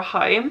Zara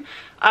Home.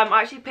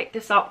 I actually picked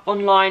this up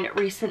online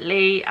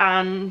recently,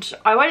 and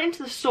I went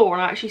into the store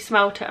and I actually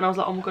smelt it, and I was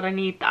like, oh my god, I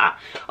need that.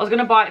 I was going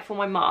to buy it for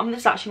my mum. This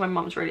is actually my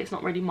mum's, really, it's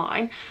not really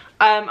mine.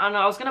 And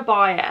I was going to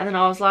buy it, and then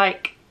I was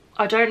like,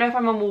 I don't know if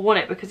my mum will want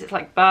it because it's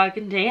like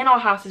burgundy, and our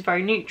house is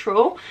very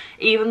neutral,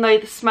 even though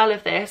the smell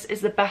of this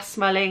is the best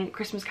smelling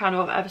Christmas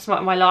candle I've ever smelled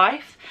in my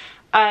life.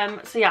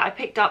 So yeah, I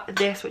picked up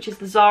this, which is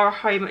the Zara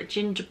Home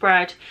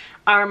Gingerbread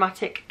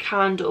Aromatic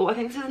Candle. I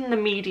think this is in the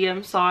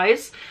medium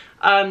size.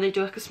 They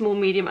do like a small,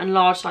 medium and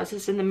large size.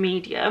 This is in the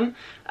medium.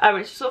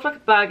 It's sort of like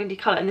a burgundy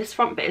colour, and this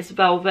front bit is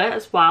velvet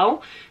as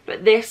well.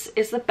 But this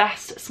is the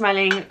best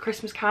smelling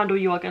Christmas candle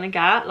you are going to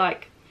get.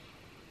 Like,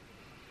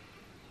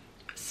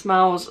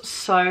 smells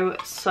so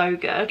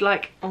good.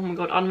 Like, oh my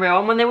god, unreal.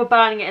 And when they were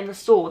burning it in the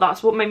store,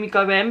 that's what made me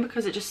go in,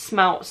 because it just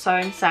smelled so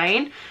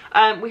insane.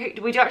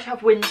 We do actually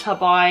have Winter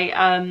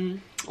by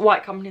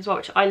White Company as well,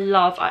 which I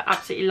love, I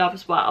absolutely love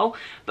as well.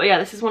 But yeah,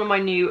 this is one of my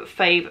new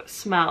fave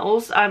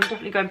smells.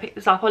 Definitely go and pick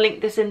this up. I'll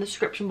link this in the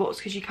description box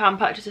because you can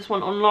purchase this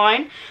one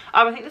online.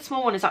 I think the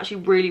small one is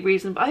actually really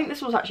reasonable. I think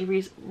this was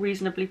actually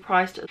reasonably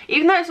priced.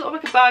 Even though it's sort of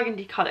like a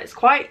burgundy colour, it's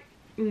quite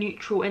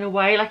neutral in a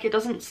way. Like it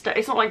doesn't,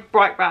 it's not like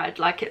bright red,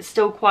 like it's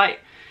still quite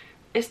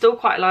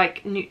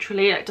like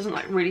neutrally, it doesn't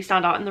like really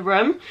stand out in the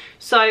room.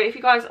 So if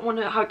you guys want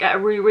to get a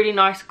really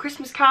nice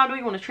Christmas candle,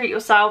 you want to treat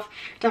yourself,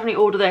 definitely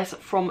order this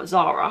from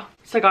Zara.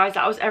 So guys,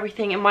 that was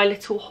everything in my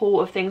little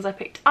haul of things I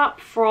picked up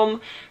from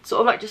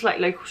sort of like just like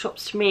local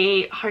shops to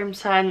me,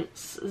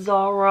 Homesense,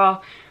 Zara,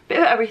 bit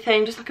of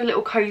everything, just like a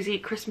little cozy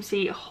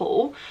Christmassy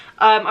haul.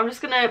 I'm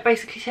just gonna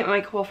basically take my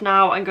makeup off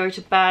now and go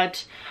to bed.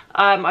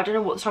 I don't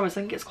know what the time is,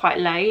 I think it's quite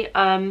late.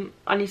 I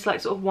need to like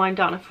sort of wind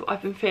down.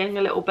 I've been feeling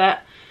a little bit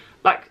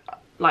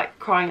like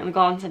crying in the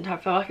garden centre. I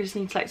feel like I just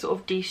need to like sort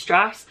of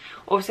de-stress.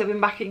 Obviously I've been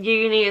back at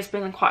uni, it's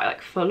been quite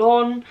like full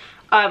on.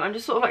 I'm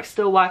just sort of like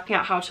still working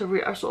out how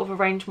to sort of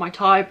arrange my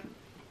time.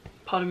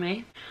 Pardon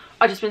me.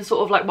 I've just been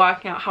sort of like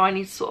working out how I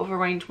need to sort of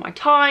arrange my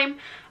time,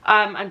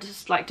 and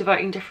just like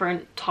devoting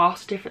different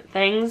tasks, different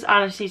things, and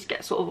I just need to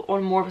get sort of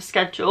on more of a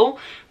schedule.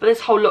 But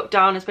this whole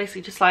lockdown is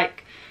basically just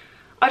like,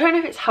 I don't know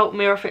if it's helped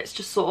me or if it's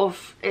just sort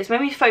of, it's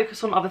made me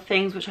focus on other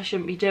things which I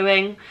shouldn't be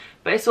doing,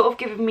 but it's sort of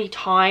given me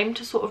time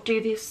to sort of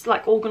do this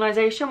like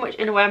organisation, which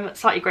in a way I'm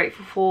slightly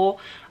grateful for,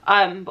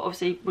 but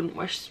obviously wouldn't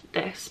wish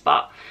this,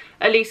 but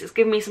at least it's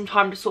given me some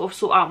time to sort of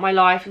sort out my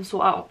life and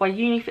sort out where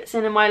uni fits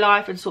in my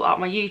life and sort out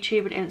my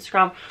YouTube and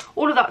Instagram,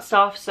 all of that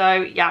stuff.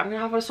 So yeah, I'm gonna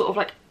have a sort of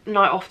like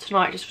night off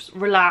tonight, just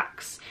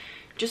relax,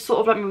 just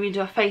sort of like maybe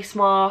do a face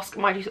mask,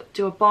 might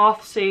do a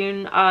bath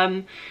soon,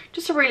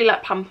 just to really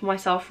like pamper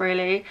myself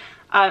really.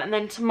 And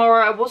then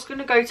tomorrow I was going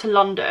to go to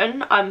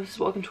London. This is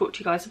what I can talk to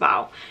you guys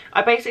about.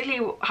 I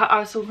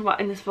was talking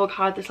about in this vlog,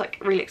 I had this like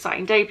really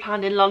exciting day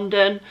planned in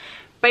London.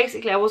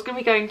 Basically I was going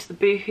to be going to the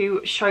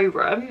Boohoo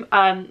showroom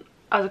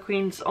as a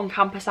Queen's on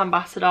campus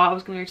ambassador. I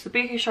was going to go to the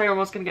Boohoo showroom, I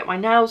was going to get my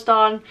nails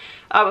done.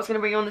 I was going to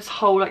bring on this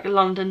whole like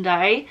London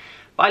day.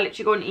 But I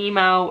literally got an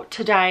email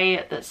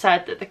today that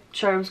said that the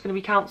showroom's going to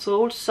be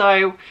cancelled,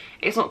 so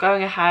it's not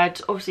going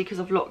ahead, obviously because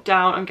of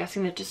lockdown. I'm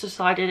guessing they've just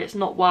decided it's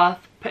not worth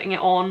putting it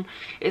on,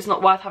 it's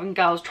not worth having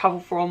girls travel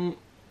from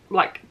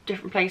like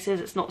different places,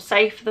 it's not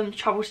safe for them to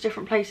travel to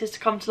different places to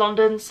come to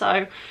London.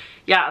 So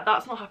yeah,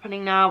 that's not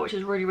happening now, which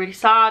is really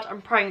sad.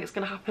 I'm praying it's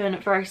going to happen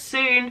very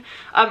soon.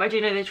 I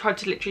do know they tried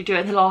to literally do it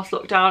in the last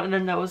lockdown, and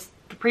then there was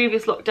the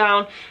previous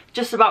lockdown,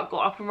 just about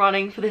got up and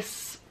running for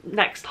this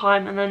next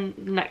time, and then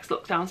the next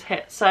lockdown's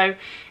hit. So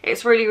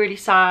it's really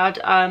sad,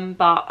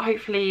 but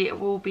hopefully it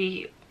will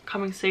be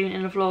coming soon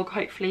in a vlog.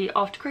 Hopefully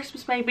after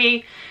Christmas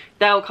maybe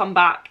they'll come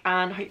back,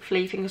 and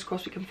hopefully fingers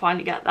crossed we can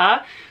finally get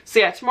there. So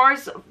yeah,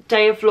 tomorrow's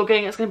day of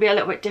vlogging, it's going to be a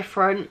little bit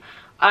different.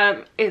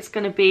 It's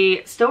going to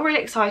be still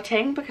really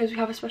exciting because we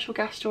have a special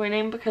guest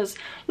joining, because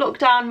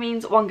lockdown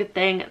means one good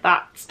thing,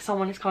 that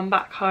someone is coming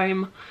back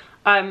home.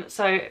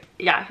 So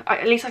yeah,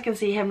 at least I can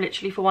see him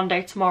literally for one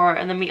day tomorrow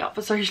and then meet up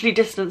for socially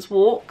distanced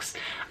walks.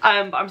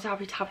 But I'm so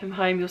happy to have him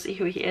home. You'll see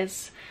who he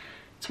is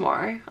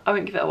tomorrow. I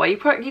won't give it away. You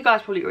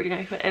guys probably already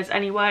know who it is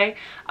anyway.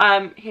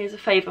 He is a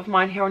fave of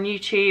mine here on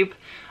YouTube.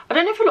 I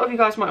don't know if a lot of you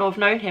guys might not have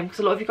known him because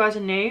a lot of you guys are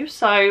new.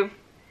 So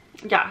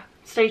yeah,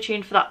 stay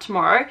tuned for that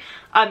tomorrow.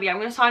 Yeah, I'm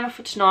going to sign off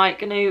for tonight.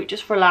 Going to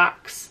just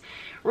relax,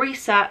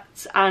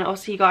 reset, and I'll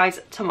see you guys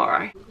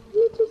tomorrow.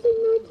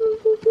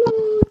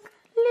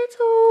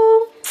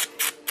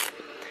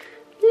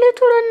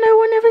 Little that no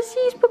one ever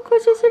sees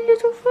because it's a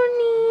little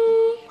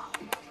funny.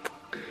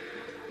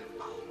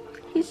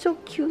 He's so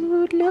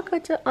cute. Look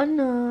at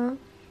Anna.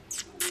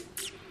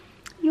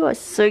 You are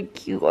so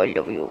cute. I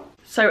love you.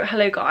 So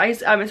hello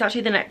guys, it's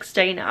actually the next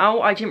day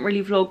now. I didn't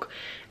really vlog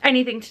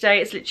anything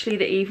today. It's literally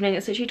the evening.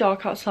 It's literally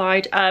dark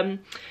outside.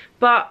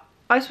 But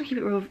I just want to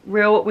keep it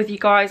real with you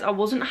guys. I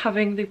wasn't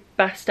having the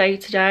best day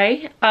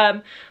today.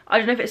 I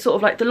don't know if it's sort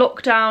of like the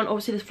lockdown.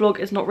 Obviously this vlog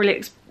is not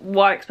really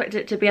what I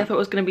expected it to be. I thought I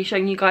was going to be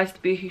showing you guys the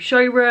Boohoo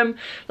showroom,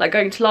 like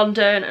going to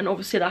London, and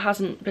obviously that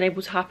hasn't been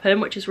able to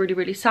happen, which is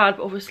really sad.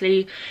 But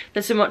obviously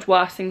there's so much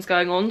worse things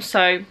going on,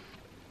 so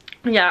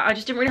yeah, I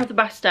just didn't really have the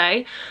best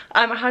day.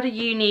 I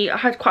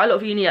had quite a lot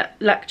of uni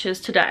lectures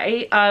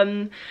today.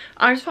 I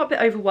just felt a bit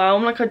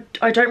overwhelmed. Like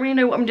I don't really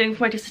know what I'm doing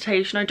for my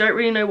dissertation. I don't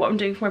really know what I'm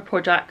doing for my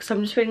project. So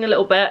I'm just feeling a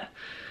little bit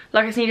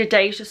like I just need a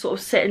day to just sort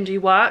of sit and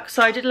do work.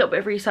 So I did a little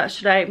bit of research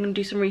today. I'm going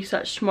to do some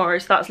research tomorrow.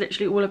 So that's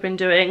literally all I've been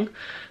doing.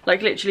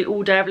 Like literally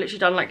all day. I've literally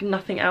done like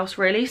nothing else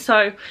really.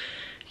 So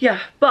yeah,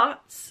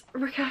 but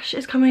Rakesh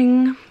is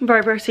coming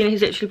very soon.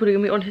 He's literally probably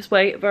gonna be on his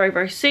way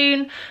very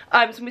soon. So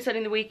I'm gonna be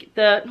spending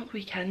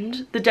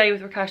the day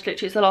with Rakesh.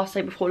 Literally it's the last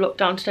day before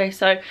lockdown today,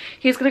 so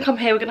he's gonna come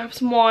here. We're gonna have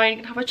some wine,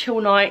 gonna have a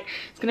chill night.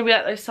 It's gonna be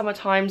like those summer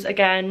times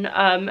again,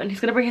 and he's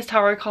gonna bring his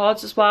tarot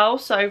cards as well,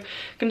 so I'm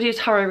gonna do a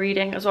tarot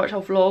reading as well, which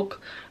I'll vlog.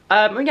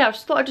 And yeah, I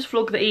just thought I'd just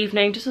vlog the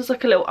evening just as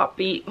like a little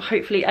upbeat,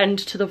 hopefully, end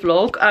to the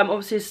vlog.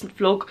 Obviously this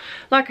vlog,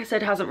 like I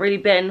said, hasn't really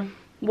been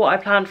what I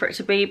planned for it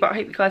to be, but I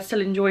hope you guys still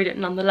enjoyed it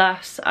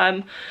nonetheless.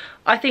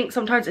 I think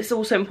sometimes it's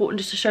also important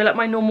just to show like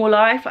my normal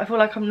life. I feel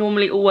like I'm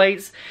normally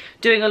always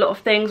doing a lot of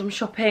things. I'm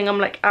shopping, I'm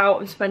like out,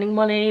 I'm spending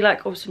money.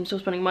 Like obviously I'm still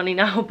spending money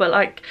now, but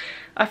like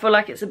I feel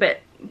like it's a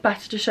bit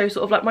better to show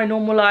sort of like my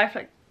normal life.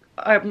 Like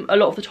a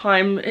lot of the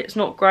time it's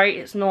not great,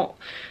 it's not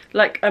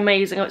like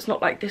amazing, it's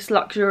not like this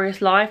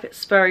luxurious life,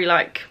 it's very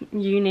like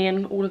uni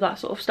and all of that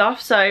sort of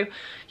stuff. So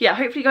yeah,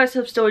 hopefully you guys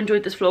have still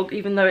enjoyed this vlog,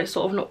 even though it's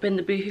sort of not been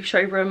the boohoo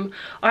showroom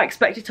I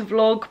expected to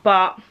vlog.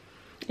 But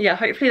yeah,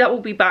 hopefully that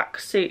will be back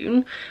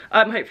soon.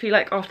 Hopefully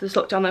like after this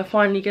lockdown they'll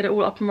finally get it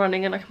all up and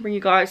running and I can bring you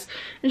guys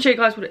and show you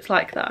guys what it's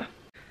like there.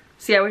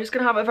 So yeah, we're just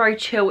going to have a very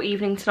chill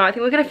evening tonight. I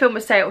think we're going to film a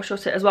say it or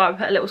shot it as well. I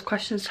put a little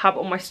questions tab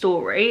on my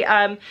story.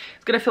 I'm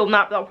going to film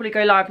that, but that'll probably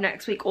go live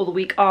next week or the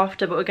week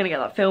after, but we're going to get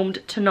that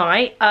filmed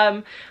tonight.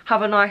 Have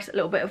a nice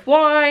little bit of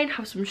wine,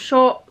 have some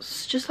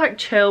shots, just like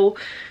chill,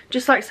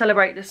 just like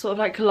celebrate this sort of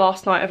like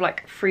last night of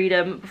like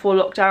freedom before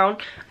lockdown.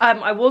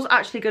 I was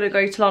actually going to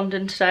go to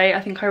London today.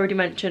 I think I already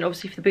mentioned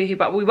obviously for the boohoo,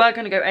 but we were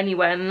going to go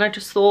anywhere, and I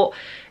just thought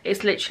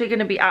it's literally going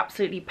to be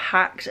absolutely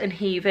packed and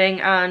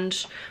heaving,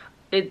 and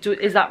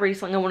is that really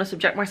something I want to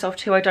subject myself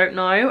to? I don't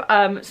know.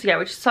 So yeah,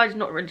 we just decided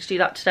not really to do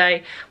that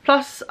today.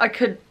 Plus I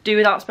could do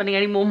without spending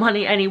any more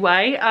money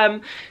anyway.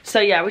 So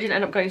yeah, we didn't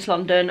end up going to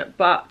London,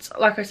 but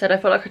like I said, I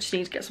feel like I just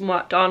need to get some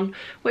work done,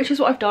 which is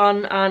what I've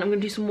done, and I'm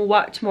going to do some more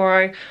work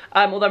tomorrow.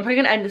 Although I'm probably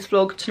going to end this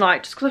vlog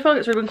tonight just because I feel like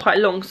it's really been quite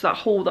long, so that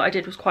haul that I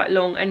did was quite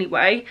long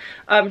anyway.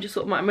 Just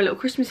sort of my little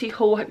Christmassy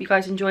haul. Hope you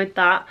guys enjoyed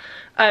that.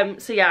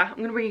 So yeah, I'm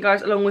going to bring you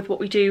guys along with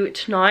what we do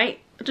tonight.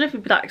 I don't know if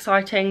it'd be that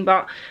exciting,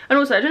 but, and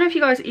also I don't know if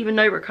you guys even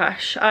know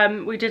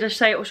Rakesh. We did a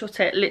say it or shot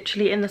it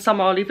literally in the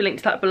summer. I'll leave a link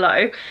to that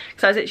below,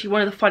 because that was actually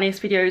one of the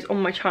funniest videos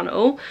on my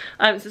channel.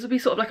 So this will be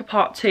sort of like a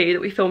part 2 that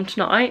we filmed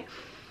tonight.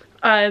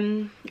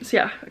 So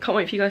yeah, I can't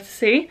wait for you guys to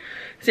see.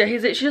 So yeah,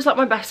 he's literally just like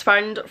my best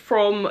friend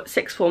from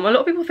sixth form. A lot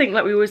of people think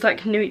like we always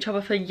like knew each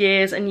other for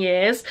years and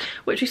years,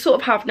 which we sort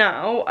of have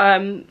now,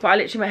 but I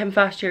literally met him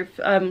first year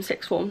of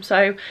sixth form.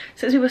 So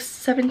since we were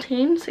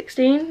 17,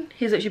 16,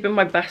 he's actually been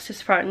my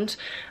bestest friend,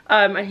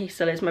 and he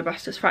still is my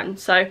bestest friend.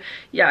 So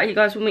yeah, you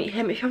guys will meet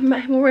him if you haven't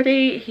met him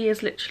already. He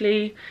is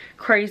literally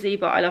crazy,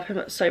 but I love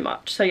him so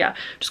much. So yeah,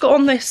 just got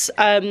on this,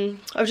 I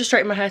was just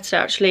straightening my hair today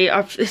actually.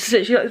 This is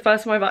literally like the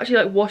first time I've actually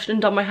like washed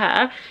and done my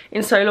hair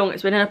in so long.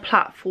 It's been in a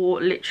plait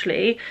for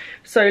literally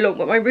so long,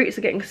 but my roots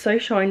are getting so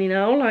shiny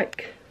now.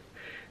 Like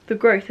the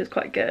growth is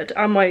quite good,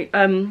 and my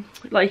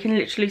like you can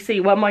literally see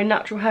where my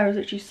natural hair is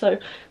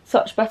actually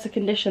such better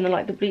condition than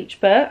like the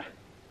bleach bit.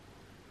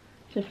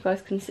 I don't know if you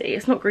guys can see,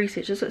 it's not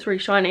greasy, it just looks really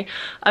shiny.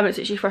 It's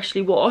actually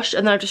freshly washed,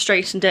 and then I've just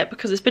straightened it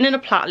because it's been in a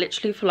plait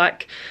literally for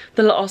like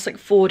the last like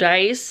 4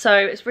 days, so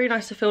it's really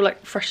nice to feel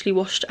like freshly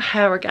washed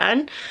hair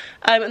again.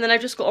 And then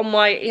I've just got on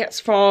my It's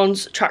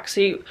France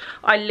tracksuit.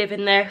 I live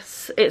in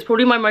this, it's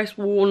probably my most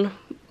worn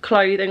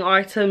clothing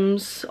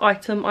items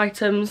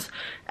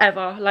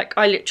ever. Like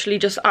I literally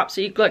just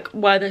absolutely like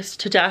wear this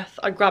to death.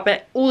 I grab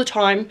it all the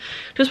time,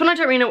 just when I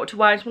don't really know what to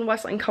wear. I just want to wear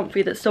something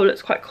comfy that still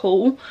looks quite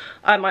cool.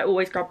 I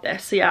always grab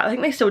this. So yeah, I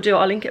think they still do.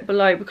 I'll link it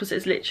below because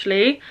it's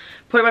literally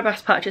probably my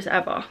best purchase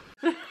ever.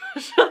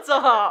 Shut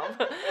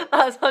up.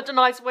 That's such a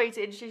nice way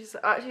to introduce.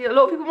 Actually, a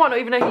lot of people might not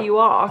even know who you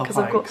are because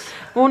I've got,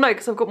 well no,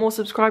 because I've got more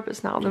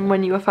subscribers now than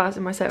when you were first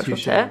in my sales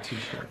shot.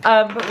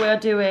 But we're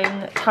doing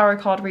tarot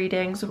card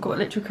readings. We've got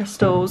literal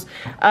crystals,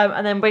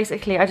 and then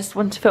basically I just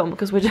wanted to film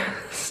because we're just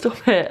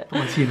stop it.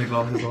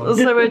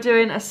 So we're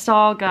doing a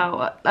star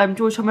girl.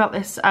 George told me about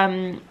this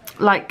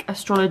like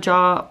astrologer.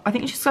 I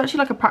think she's actually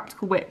like a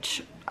practical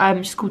witch.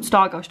 She's called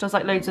Stargirl. She does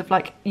like loads of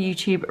like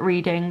YouTube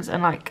readings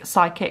and like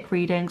psychic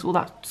readings, all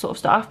that sort of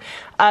stuff.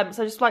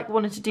 So I just like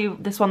wanted to do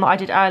this one that I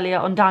did earlier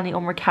on Danny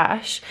on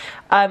Rakesh,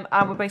 and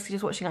we're basically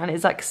just watching it, and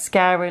it's like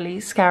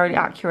scarily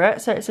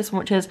accurate. So it's this one,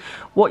 which is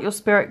what your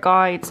spirit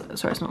guides,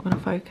 sorry it's not going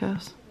to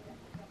focus.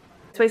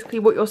 It's basically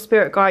what your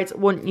spirit guides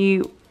want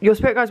you, your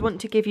spirit guides want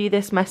to give you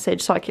this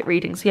message, psychic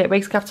reading. So yeah,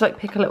 basically have to like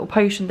pick a little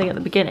potion thing at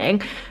the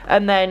beginning,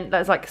 and then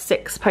there's like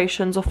 6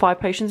 potions or 5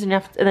 potions, and you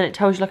have to, and then it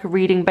tells you like a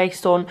reading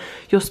based on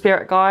your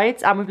spirit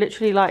guides. And we've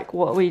literally like,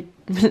 what are we,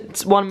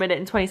 it's 1 minute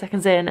and 20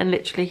 seconds in, and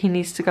literally he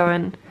needs to go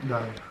and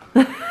no.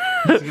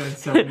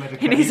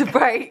 He needs a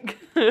break.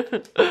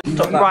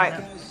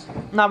 Right,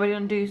 now we're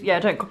gonna do,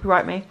 yeah, don't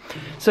copyright me.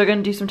 So we're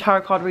gonna do some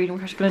tarot card reading.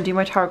 We're actually gonna do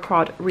my tarot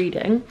card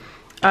reading.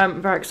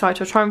 I'm very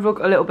excited. I'll try and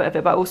vlog a little bit of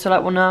it, but I also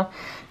like wanna,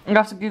 I'm gonna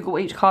have to Google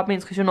what each card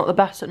means because you're not the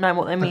best at knowing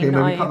what they mean. Okay,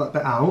 maybe cut that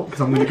bit out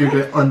because I'm gonna Google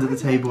it under the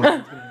table.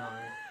 I'm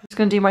just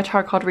gonna do my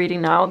tarot card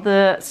reading now.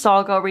 The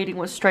Stargirl reading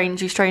was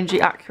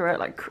strangely accurate,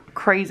 like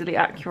crazily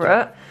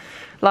accurate.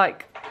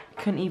 Like,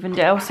 couldn't even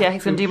deal. So yeah,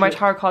 he's gonna do my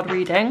tarot card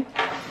reading.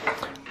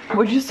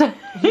 What'd you say?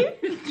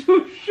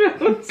 Still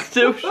shit.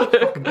 Still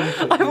shit.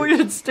 I thought you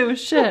said still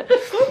shit.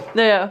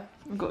 There.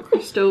 I've got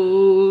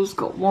crystals,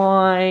 got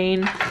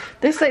wine.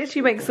 This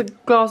actually makes the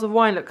glass of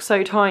wine look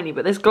so tiny,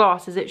 but this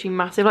glass is actually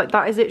massive. Like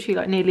that is actually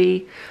like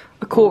nearly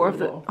a quarter of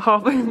the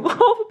half a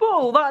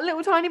bottle. That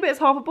little tiny bit is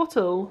half a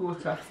bottle.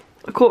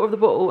 A quarter of the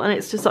bottle, and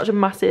it's just such a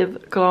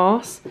massive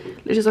glass.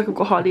 It's just like I've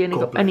got hardly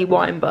any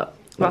wine, but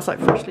That's like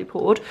freshly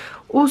poured.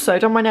 Also,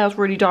 done my nails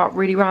really dark,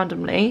 really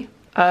randomly.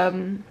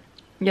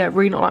 Yeah,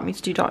 really not like me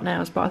to do dark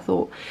nails, but I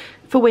thought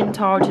for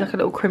winter I'll do like a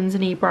little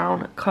crimson-y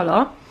brown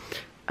colour.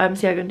 So yeah, I'm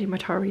gonna do my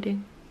tarot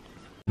reading.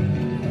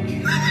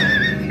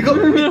 You got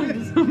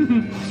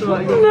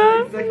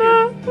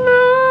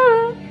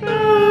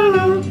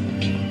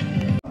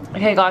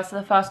Okay guys, so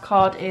the first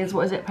card is,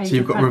 what is it? Page so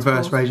you've of got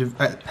reverse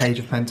Pentacles. page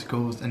of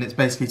Pentacles, and it's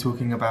basically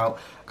talking about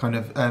kind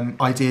of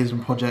ideas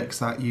and projects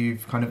that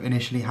you've kind of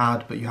initially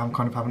had, but you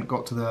haven't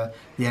got to the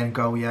end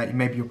goal yet.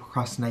 Maybe you're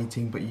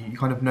procrastinating, but you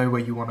kind of know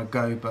where you want to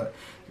go, but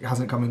it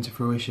hasn't come into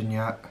fruition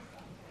yet.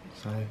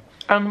 So.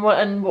 And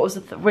what was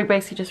the we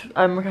basically just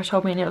Rakesh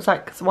told me, and it was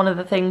like one of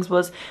the things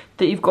was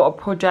that you've got a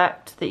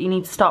project that you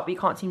need to start, but you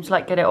can't seem to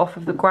like get it off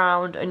of the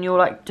ground, and you're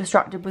like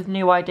distracted with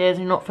new ideas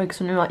and you're not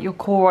focused on like your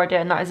core idea.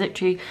 And that is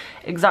literally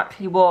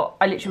exactly what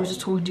I literally was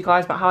just talking to you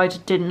guys about, how I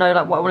just didn't know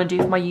like what I want to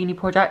do for my uni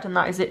project, and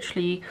that is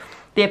literally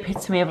the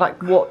epitome of like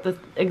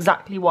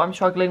exactly what I'm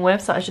struggling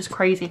with. So it's just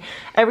crazy.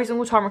 Every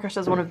single time Rakesh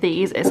does one of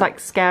these, it's like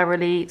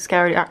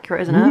scarily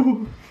accurate, isn't it?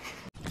 Ooh.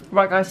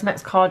 Right guys,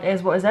 next card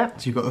is, what is it?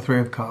 So you've got the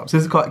Three of Cups.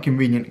 This is quite a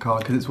convenient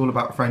card because it's all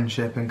about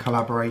friendship and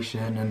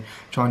collaboration and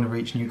trying to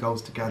reach new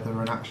goals together,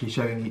 and actually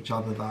showing each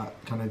other that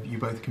kind of you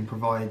both can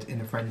provide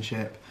in a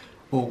friendship,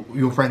 or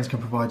your friends can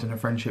provide in a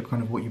friendship,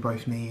 kind of what you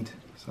both need.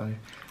 So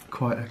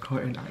quite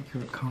an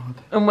accurate card.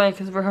 And weird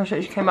because Rakesh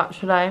actually came back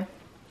today.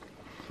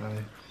 So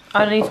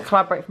I need to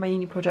collaborate for my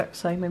uni project,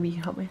 so maybe you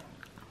can help me.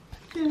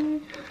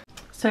 Yay.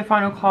 So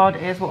final card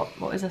is,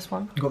 what is this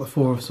one? You've got the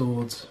Four of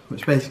Swords,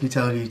 which basically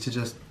tells you to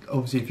just,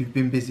 obviously if you've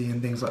been busy and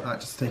things like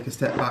that, just take a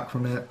step back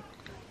from it,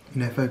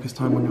 you know, focus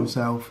time on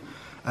yourself.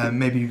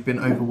 Maybe you've been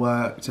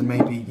overworked, and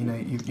maybe, you know,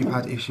 you've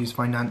had issues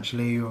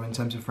financially or in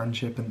terms of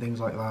friendship and things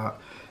like that.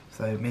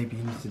 So maybe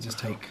you need to just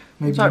take,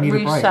 maybe like you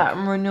need a break. Reset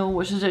and renewal,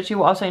 which is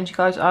literally what I was saying to you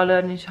guys earlier.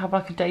 I need to have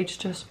like a day to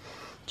just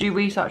do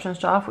research and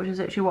stuff, which is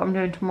literally what I'm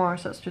doing tomorrow,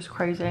 so that's just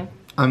crazy.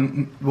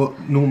 Well,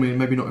 normally,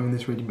 maybe not in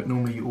this reading, but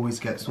normally you always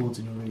get swords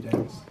in your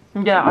readings.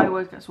 Yeah, I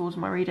always get swords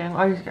in my reading.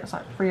 I always get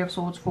like 3 of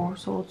Swords, 4 of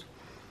Swords.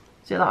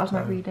 So yeah, that was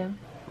my reading.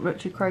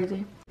 Literally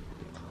crazy.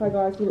 Hi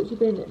guys, we've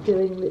literally been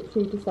doing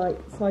just like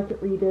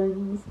psychic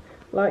readings,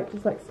 like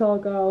just like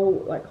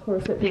Stargirl, like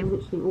horoscope things,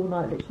 literally all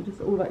night, literally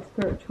just all like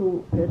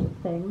spiritual good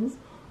things.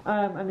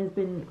 And it's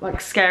been like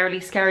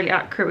scarily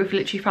accurate. We've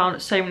literally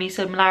found so many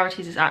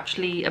similarities, it's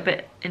actually a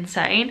bit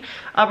insane.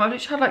 I've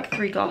literally had like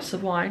 4 glasses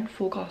of wine,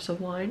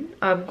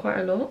 quite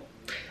a lot.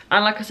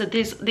 And like I said,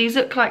 these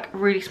look like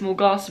really small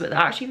glasses, but they're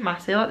actually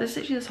massive. Like this is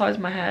literally the size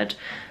of my head,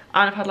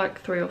 and I've had like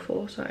 3 or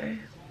 4, so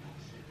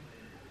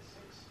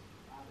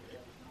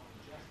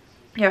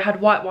yeah. I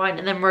had white wine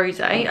and then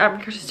rosé.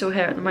 Chris is still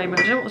here at the moment.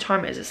 I don't know what the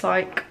time it is. It's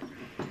like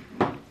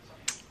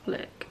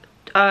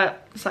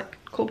it's like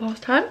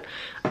 10:15.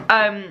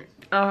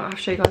 I'll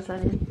show you guys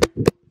Lenny.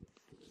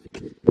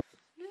 Look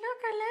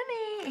at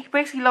Lenny. He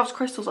basically loves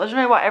crystals. I don't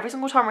know why. Every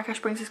single time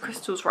Rakesh brings his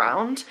crystals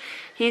round,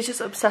 he's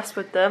just obsessed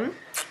with them.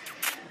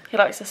 He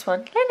likes this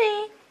one.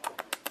 Lenny.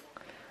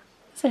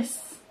 What's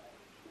this?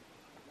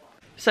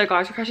 So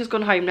guys, Rakesh has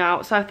gone home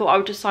now, so I thought I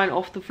would just sign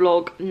off the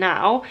vlog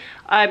now.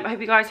 I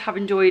hope you guys have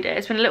enjoyed it.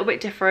 It's been a little bit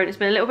different, it's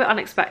been a little bit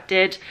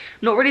unexpected.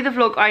 Not really the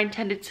vlog I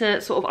intended to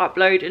sort of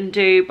upload and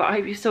do, but I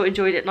hope you still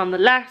enjoyed it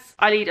nonetheless.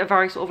 I lead a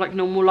very sort of like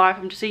normal life.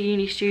 I'm just a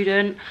uni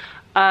student.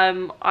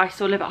 I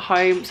still live at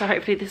home, so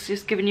hopefully this has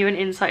just given you an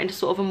insight into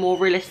sort of a more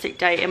realistic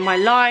day in my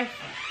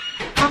life.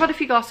 I've had a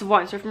few glasses of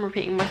wine, so if I'm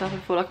repeating myself, I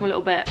feel like I'm a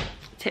little bit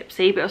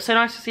tipsy, but it was so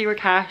nice to see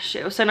Rakesh.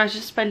 It was so nice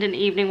to spend an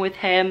evening with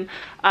him,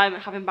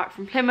 have him back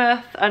from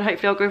Plymouth, and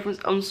hopefully I'll go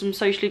on some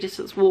socially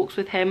distanced walks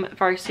with him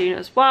very soon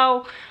as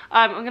well.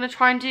 I'm going to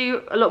try and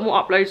do a lot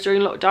more uploads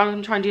during lockdown. I'm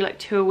going to try and do like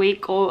 2 a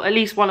week, or at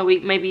least 1 a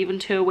week, maybe even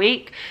 2 a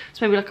week.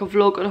 So maybe like a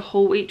vlog and a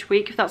haul each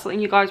week. If that's something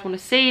you guys want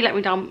to see, let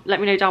me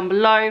know down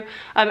below.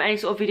 Any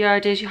sort of video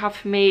ideas you have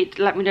for me,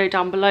 let me know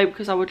down below,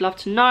 because I would love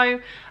to know.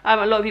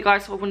 A lot of you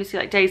guys sort of want to see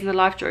like days in the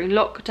life during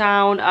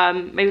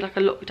lockdown, maybe like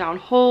a lockdown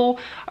haul.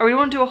 I really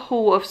want to do a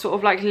haul of sort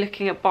of like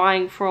looking at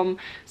buying from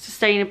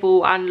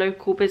sustainable and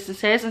local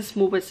businesses and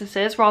small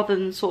businesses, rather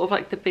than sort of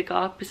like the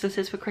bigger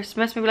businesses for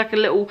Christmas. Maybe like a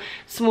little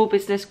small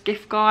business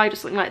gift guide or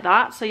something like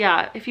that. So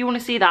yeah, if you want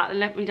to see that, then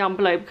let me know down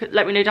below, because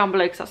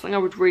that's something I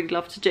would really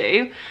love to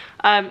do.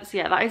 So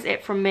yeah, that is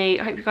it from me.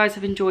 I hope you guys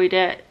have enjoyed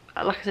it.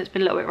 Like I said, it's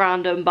been a little bit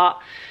random,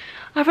 but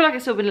I feel like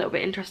it's still been a little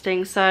bit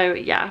interesting. So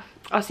yeah,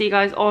 I'll see you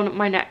guys on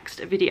my next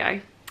video.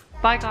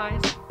 Bye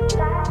guys.